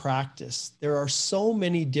how we practice, there are so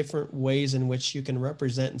many different ways in which you can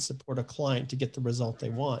represent and support a client to get the result they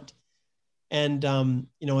want. And,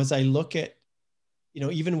 as I look at,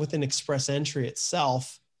 even within Express Entry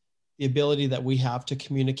itself, the ability that we have to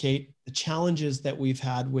communicate, the challenges that we've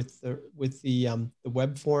had with the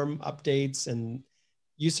web form updates and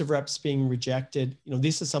use of reps being rejected.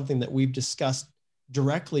 This is something that we've discussed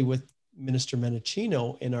directly with Minister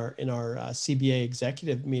Menachino in our CBA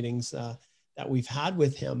executive meetings that we've had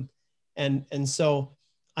with him. And so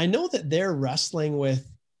I know that they're wrestling with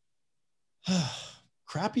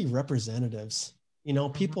crappy representatives,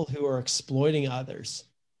 people who are exploiting others.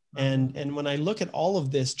 And when I look at all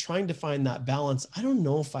of this, trying to find that balance, I don't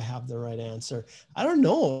know if I have the right answer. I don't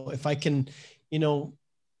know if I can,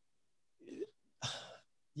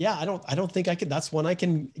 yeah, I don't think I could. That's one I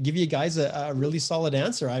can give you guys a really solid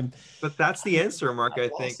answer. But that's the answer, Mark. I'm I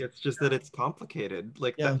think lost. it's just that it's complicated.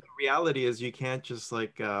 Like Yeah. that, the reality is you can't just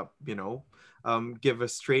like give a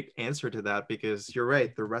straight answer to that, because you're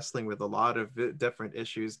right. They're wrestling with a lot of different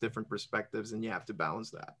issues, different perspectives, and you have to balance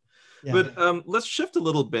that. Yeah. But let's shift a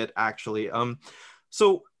little bit, actually.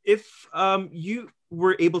 So if you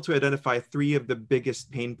were able to identify three of the biggest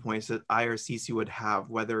pain points that IRCC would have,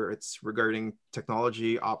 whether it's regarding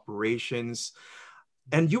technology, operations,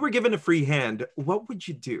 and you were given a free hand, what would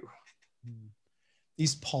you do?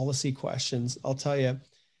 These policy questions, I'll tell you,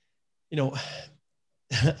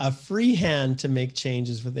 a free hand to make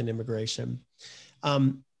changes within immigration.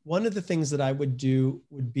 One of the things that I would do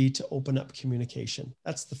would be to open up communication.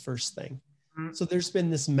 That's the first thing. So there's been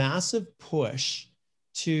this massive push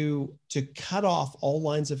to cut off all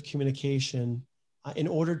lines of communication in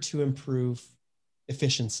order to improve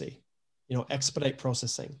efficiency, expedite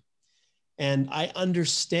processing. And I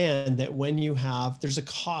understand that when there's a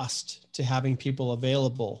cost to having people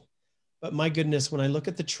available. But my goodness, when I look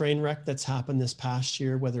at the train wreck that's happened this past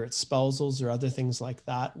year, whether it's spousals or other things like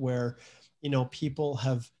that, where,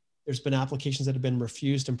 there's been applications that have been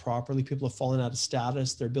refused improperly, people have fallen out of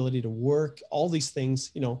status, their ability to work, all these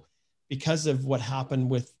things, because of what happened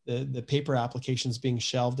with the paper applications being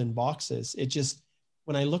shelved in boxes.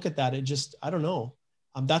 When I look at that, I don't know.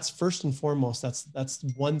 That's first and foremost. That's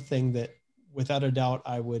one thing that, without a doubt,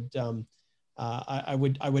 I would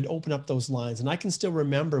open up those lines. And I can still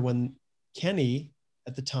remember when Kenny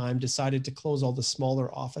at the time decided to close all the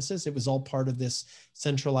smaller offices. It was all part of this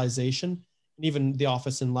centralization. And even the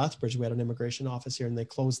office in Lethbridge, we had an immigration office here, and they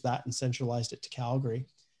closed that and centralized it to Calgary.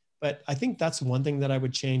 But I think that's one thing that I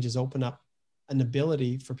would change, is open up an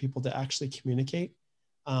ability for people to actually communicate.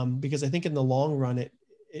 Because I think in the long run,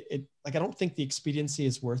 I don't think the expediency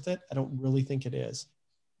is worth it. I don't really think it is.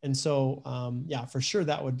 And so, for sure,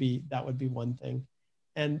 that would be one thing.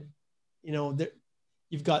 And,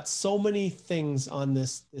 you've got so many things on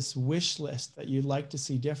this wish list that you'd like to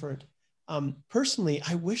see different. Personally,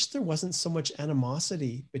 I wish there wasn't so much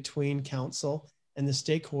animosity between council and the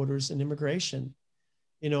stakeholders in immigration.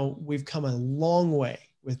 We've come a long way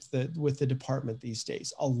with the department these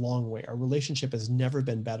days, a long way. Our relationship has never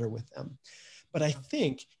been better with them. But I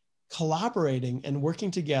think collaborating and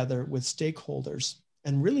working together with stakeholders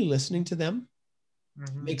and really listening to them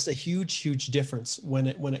makes a huge, huge difference when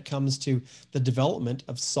it comes to the development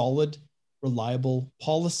of solid, reliable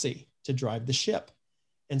policy to drive the ship.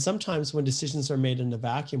 And sometimes when decisions are made in a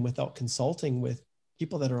vacuum without consulting with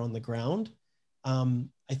people that are on the ground, I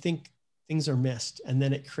think things are missed. And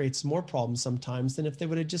then it creates more problems sometimes than if they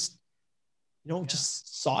would have just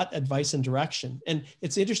sought advice and direction. And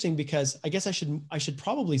it's interesting because I guess I should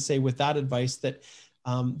probably say with that advice that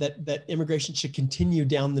that immigration should continue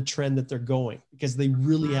down the trend that they're going, because they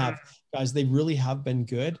really have, guys, they really have been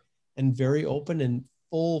good and very open, and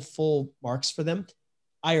full marks for them.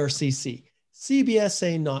 IRCC,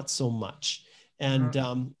 CBSA, not so much. And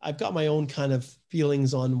I've got my own kind of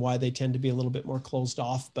feelings on why they tend to be a little bit more closed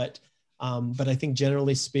off. But I think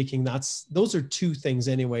generally speaking, those are two things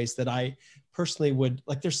anyways that I personally would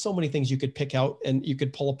like. There's so many things you could pick out and you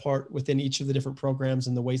could pull apart within each of the different programs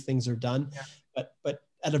and the ways things are done. Yeah. But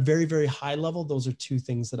at a very, very high level, those are two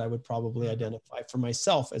things that I would probably identify for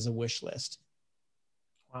myself as a wish list.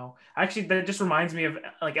 Wow. Actually, that just reminds me of,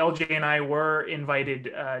 like, LJ and I were invited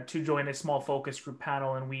to join a small focus group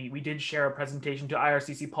panel, and we did share a presentation to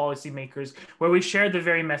IRCC policymakers where we shared the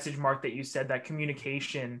very message, Mark, that you said, that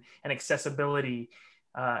communication and accessibility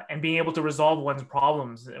and being able to resolve one's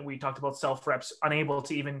problems. We talked about self-reps unable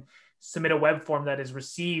to even submit a web form that is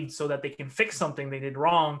received so that they can fix something they did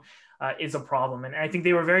wrong is a problem. And I think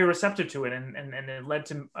they were very receptive to it, and it led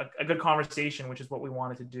to a good conversation, which is what we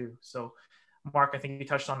wanted to do. So Mark, I think you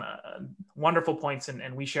touched on wonderful points,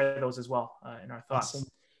 and we share those as well in our thoughts.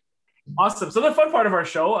 Awesome. So the fun part of our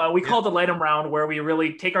show, we call it the Light 'em Round, where we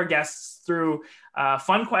really take our guests through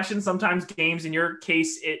fun questions, sometimes games. In your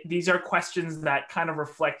case, these are questions that kind of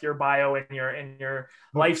reflect your bio and your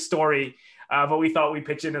life story, but we thought we'd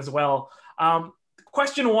pitch in as well.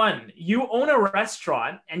 Question one, you own a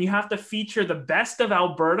restaurant and you have to feature the best of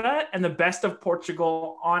Alberta and the best of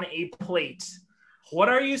Portugal on a plate. What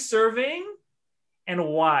are you serving and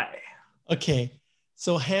why? Okay,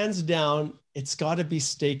 so hands down, it's got to be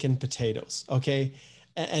steak and potatoes. Okay,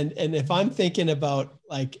 and if I'm thinking about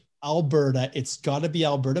like Alberta, it's got to be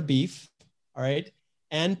Alberta beef. All right,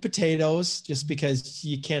 and potatoes, just because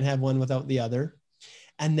you can't have one without the other.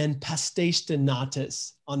 And then pastéis de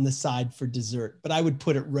natas on the side for dessert, but I would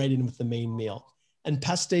put it right in with the main meal. And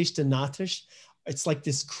pastéis de natas it's like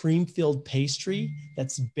this cream-filled pastry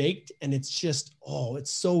that's baked, and it's just, oh,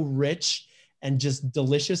 it's so rich and just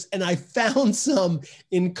delicious. And I found some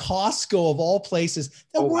in Costco of all places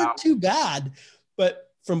that weren't too bad. But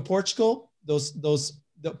from Portugal, the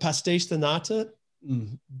pastéis de nata,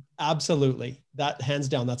 absolutely. That hands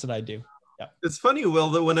down, that's what I do. Yeah. It's funny, Will,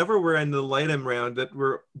 that whenever we're in the Litem round, that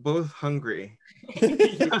we're both hungry. And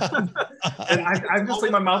I'm just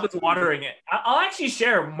like, my mouth is watering it. I'll actually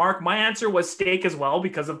share, Mark. My answer was steak as well,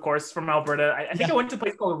 because of course from Alberta. I think I went to a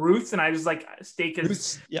place called Ruth's, and I was like, steak is.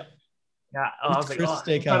 Ruth's, yeah. Yeah, I was like, oh,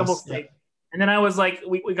 incredible steak. Yeah. And then I was like,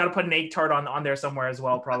 we got to put an egg tart on there somewhere as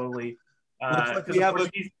well, probably.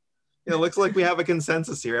 Looks like we have a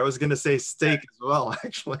consensus here. I was going to say steak as well,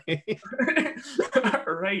 actually.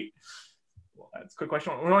 Right. Well, that's a quick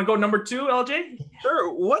question. We want to go number 2, LJ?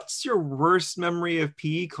 Sure. What's your worst memory of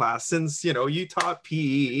PE class? Since, you taught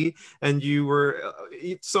PE and you were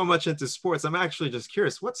so much into sports, I'm actually just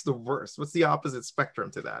curious, what's the worst? What's the opposite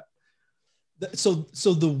spectrum to that? So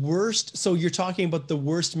the worst, so you're talking about the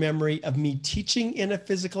worst memory of me teaching in a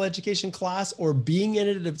physical education class or being in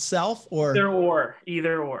it itself, or?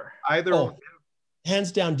 Either or.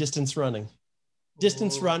 Hands down, distance running.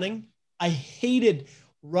 Running. I hated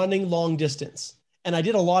running long distance, and I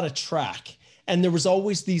did a lot of track. And there was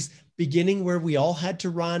always these beginning where we all had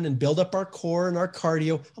to run and build up our core and our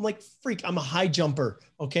cardio. I'm like, freak, I'm a high jumper.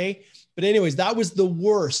 Okay. But anyways, that was the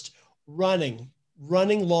worst, running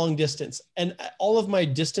long distance. And all of my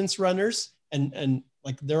distance runners and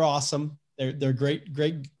like, they're awesome. They're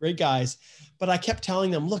great guys. But I kept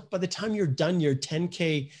telling them, look, by the time you're done your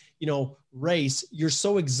 10K, race, you're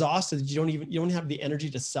so exhausted that you don't have the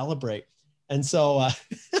energy to celebrate. And so,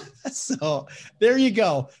 so there you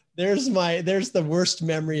go. There's the worst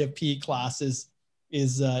memory of PE classes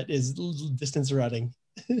is distance running.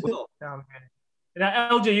 Well, sounds good.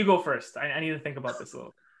 Now, LJ, you go first. I need to think about this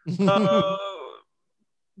a little.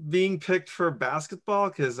 Being picked for basketball,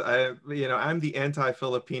 because I'm the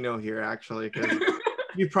anti-Filipino here, actually, because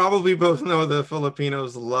you probably both know the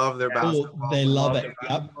Filipinos love their basketball. They love it.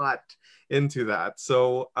 I'm not into that.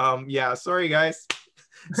 So sorry guys.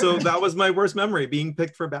 So that was my worst memory, being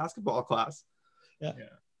picked for basketball class. Yeah.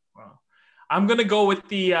 Wow. I'm gonna go with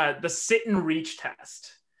the sit and reach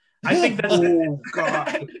test. I think that's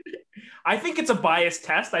God. I think it's a biased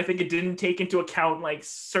test. I think it didn't take into account like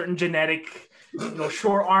certain genetic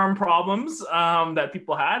short arm problems that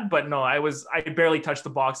people had, but no, I barely touched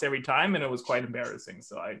the box every time, and it was quite embarrassing.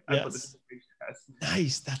 So I put this test.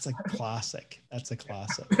 Nice. That's a classic.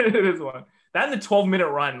 It is one. That and the 12-minute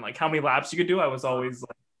run, like how many laps you could do, I was always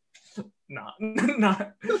like, not.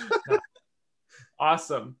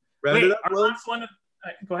 Awesome. Wait, our last one.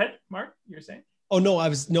 Go ahead, Mark. You were saying? Oh no, I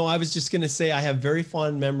was just gonna say I have very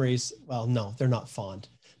fond memories. Well, no, they're not fond,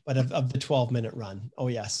 but of the 12-minute run. Oh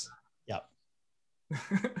yes.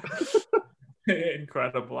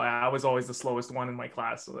 Incredible. I was always the slowest one in my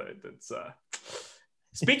class, so it's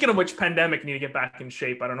speaking of which, pandemic, need to get back in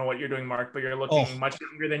shape. I don't know what you're doing, Mark, but you're looking much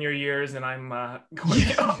younger than your years, and I'm going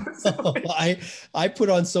I put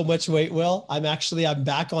on so much weight. Will, I'm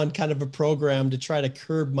back on kind of a program to try to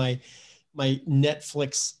curb my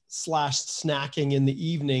Netflix / snacking in the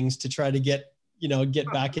evenings to try to get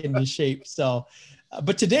back into shape. So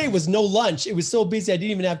but today was no lunch. It was so busy. I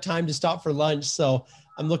didn't even have time to stop for lunch. So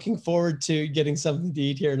I'm looking forward to getting something to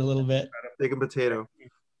eat here in a little bit. Steak and potato.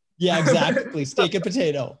 Yeah, exactly. Steak and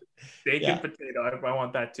potato. Steak and potato. I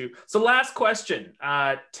want that too. So last question.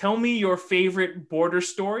 Tell me your favorite border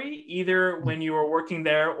story, either when you were working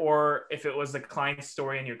there or if it was a client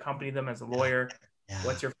story and you accompanied them as a lawyer. Yeah.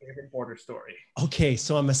 What's your favorite border story? Okay.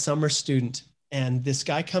 So I'm a summer student, and this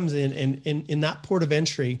guy comes in, and in that port of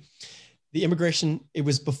entry, the immigration, it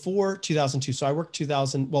was before 2002. So I worked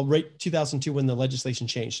 2002 when the legislation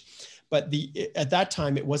changed. But at that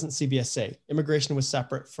time, it wasn't CBSA. Immigration was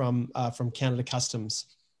separate from Canada Customs.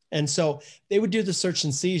 And so they would do the search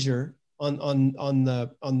and seizure on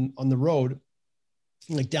the road,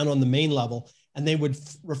 like down on the main level, and they would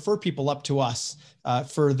refer people up to us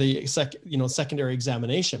for the secondary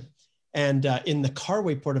examination. And in the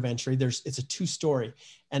Carway port of entry, it's a 2-story.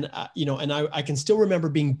 And, I can still remember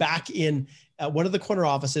being back in one of the corner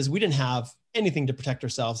offices. We didn't have anything to protect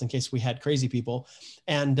ourselves in case we had crazy people.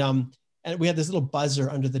 And we had this little buzzer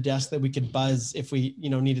under the desk that we could buzz if we,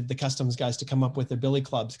 needed the customs guys to come up with their billy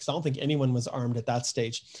clubs, because I don't think anyone was armed at that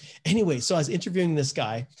stage. Anyway, so I was interviewing this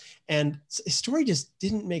guy, and his story just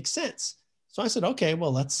didn't make sense. So I said, okay,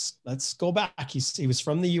 well, let's go back. He was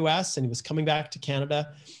from the US and he was coming back to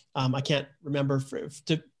Canada. I can't remember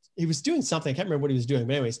he was doing something. I can't remember what he was doing,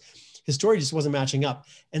 but anyways, his story just wasn't matching up.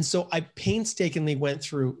 And so I painstakingly went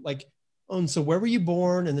through, like, oh, and so where were you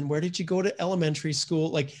born? And then where did you go to elementary school?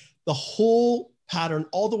 Like the whole pattern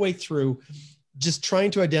all the way through, just trying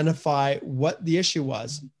to identify what the issue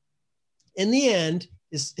was. In the end,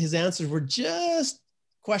 his answers were just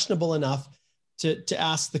questionable enough to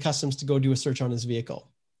ask the customs to go do a search on his vehicle.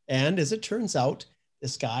 And as it turns out,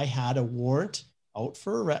 this guy had a warrant out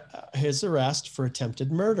for his arrest for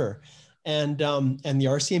attempted murder. And the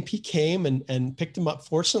RCMP came and picked him up.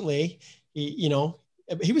 Fortunately,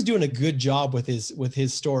 he was doing a good job with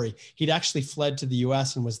his story. He'd actually fled to the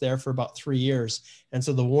US and was there for about 3 years. And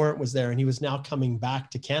so the warrant was there, and he was now coming back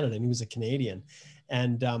to Canada, and he was a Canadian.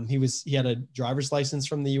 And he had a driver's license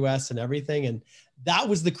from the US and everything. And that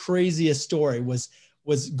was the craziest story, was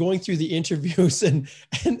going through the interviews and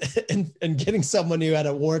getting someone who had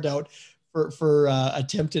a warrant out for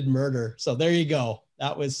attempted murder. So there you go.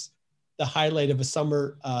 That was the highlight of a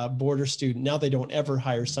summer border student. Now they don't ever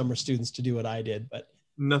hire summer students to do what I did, but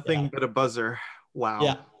nothing but a buzzer.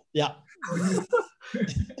 Wow. Yeah.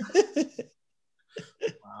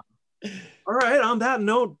 All right. On that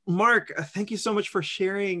note, Mark, thank you so much for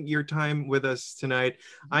sharing your time with us tonight.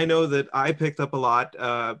 I know that I picked up a lot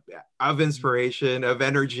of inspiration, of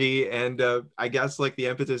energy, and I guess like the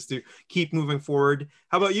impetus to keep moving forward.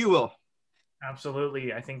 How about you, Will?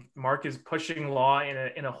 Absolutely. I think Mark is pushing law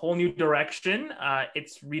in a whole new direction.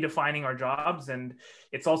 It's redefining our jobs. And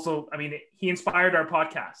it's also, I mean, he inspired our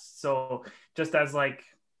podcast. So just as like,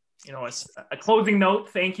 a closing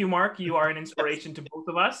note, thank you, Mark. You are an inspiration to both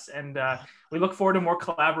of us. And we look forward to more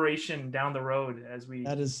collaboration down the road as we...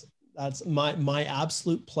 That's my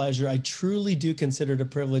absolute pleasure. I truly do consider it a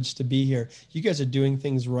privilege to be here. You guys are doing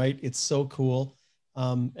things right. It's so cool.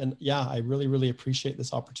 And yeah, I really, really appreciate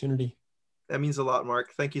this opportunity. That means a lot,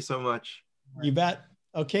 Mark. Thank you so much. You bet.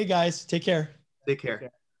 Okay, guys, take care. Take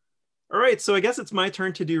care. All right, so I guess it's my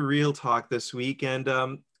turn to do real talk this week.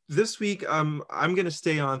 And this week, I'm going to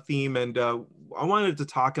stay on theme, and I wanted to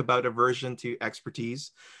talk about aversion to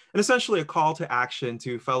expertise, and essentially a call to action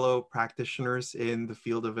to fellow practitioners in the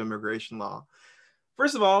field of immigration law.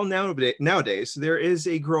 First of all, nowadays, there is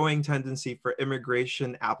a growing tendency for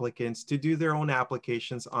immigration applicants to do their own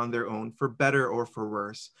applications on their own, for better or for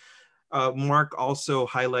worse. Mark also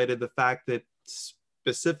highlighted the fact that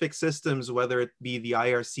specific systems, whether it be the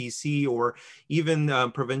IRCC or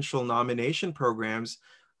even provincial nomination programs,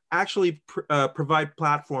 actually provide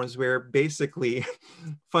platforms where basically,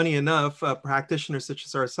 funny enough, practitioners such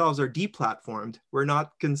as ourselves are deplatformed. We're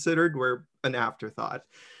not considered, we're an afterthought.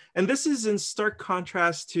 And this is in stark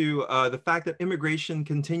contrast to the fact that immigration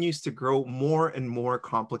continues to grow more and more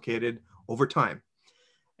complicated over time.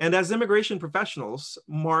 And as immigration professionals,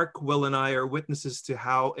 Mark, Will, and I are witnesses to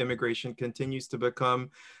how immigration continues to become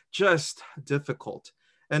just difficult.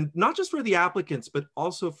 And not just for the applicants, but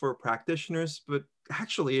also for practitioners, but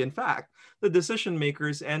actually, in fact, the decision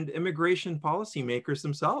makers and immigration policy makers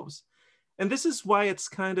themselves. And this is why it's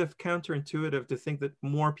kind of counterintuitive to think that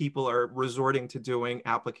more people are resorting to doing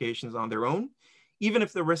applications on their own, even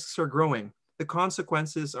if the risks are growing. The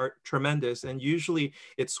consequences are tremendous, and usually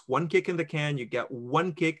it's one kick in the can. You get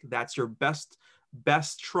one kick, that's your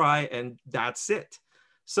best try, and that's it.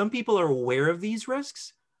 Some people are aware of these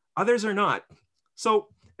risks, others are not. So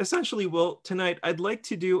essentially, Will, tonight I'd like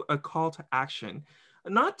to do a call to action,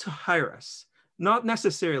 not to hire us, not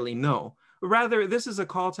necessarily, no. Rather, this is a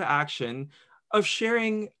call to action of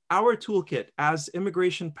sharing our toolkit as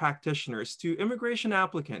immigration practitioners to immigration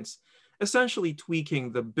applicants, essentially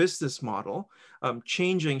tweaking the business model,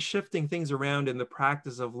 shifting things around in the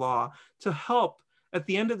practice of law to help, at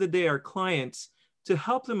the end of the day, our clients, to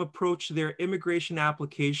help them approach their immigration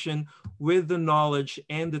application with the knowledge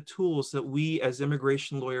and the tools that we as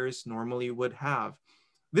immigration lawyers normally would have.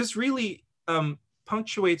 This really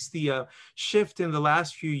punctuates the shift in the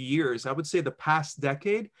last few years, I would say the past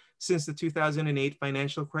decade, since the 2008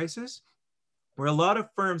 financial crisis, where a lot of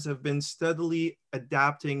firms have been steadily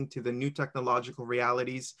adapting to the new technological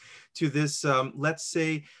realities, to this, let's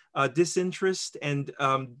say, disinterest and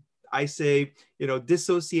I say,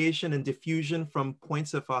 dissociation and diffusion from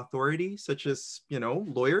points of authority, such as,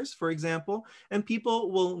 lawyers, for example, and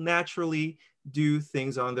people will naturally do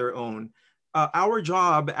things on their own. Our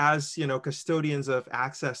job as, custodians of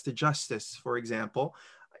access to justice, for example,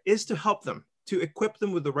 is to help them, to equip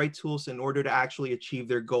them with the right tools in order to actually achieve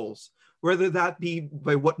their goals, whether that be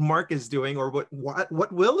by what Mark is doing or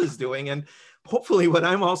what Will is doing, and hopefully what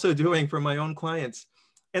I'm also doing for my own clients.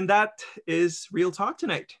 And that is Real Talk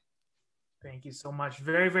tonight. Thank you so much.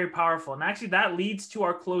 Very, very powerful. And actually that leads to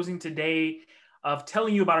our closing today of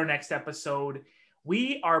telling you about our next episode.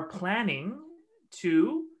 We are planning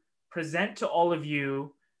to present to all of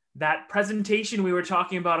you that presentation we were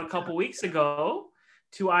talking about a couple weeks ago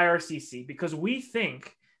to IRCC, because we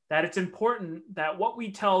think that it's important that what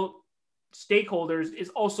we tell stakeholders is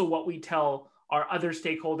also what we tell our other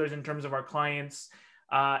stakeholders in terms of our clients.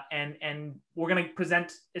 And we're going to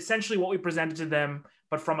present essentially what we presented to them,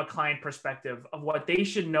 but from a client perspective of what they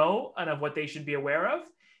should know and of what they should be aware of.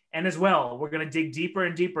 And as well, we're going to dig deeper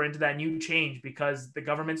and deeper into that new change, because the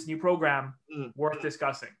government's new program worth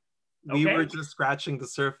discussing. We were just scratching the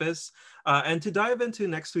surface. And to dive into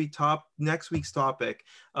next week's topic,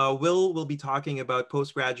 we'll be talking about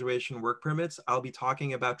post-graduation work permits. I'll be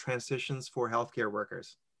talking about transitions for healthcare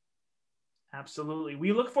workers. Absolutely.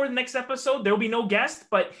 We look forward to the next episode. There will be no guest,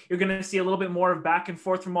 but you're going to see a little bit more of back and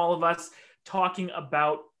forth from all of us talking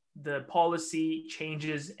about the policy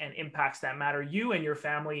changes and impacts that matter you and your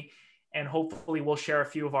family. And hopefully we'll share a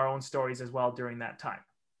few of our own stories as well during that time.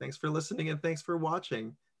 Thanks for listening and thanks for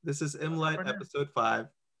watching. This is IMLET episode 5.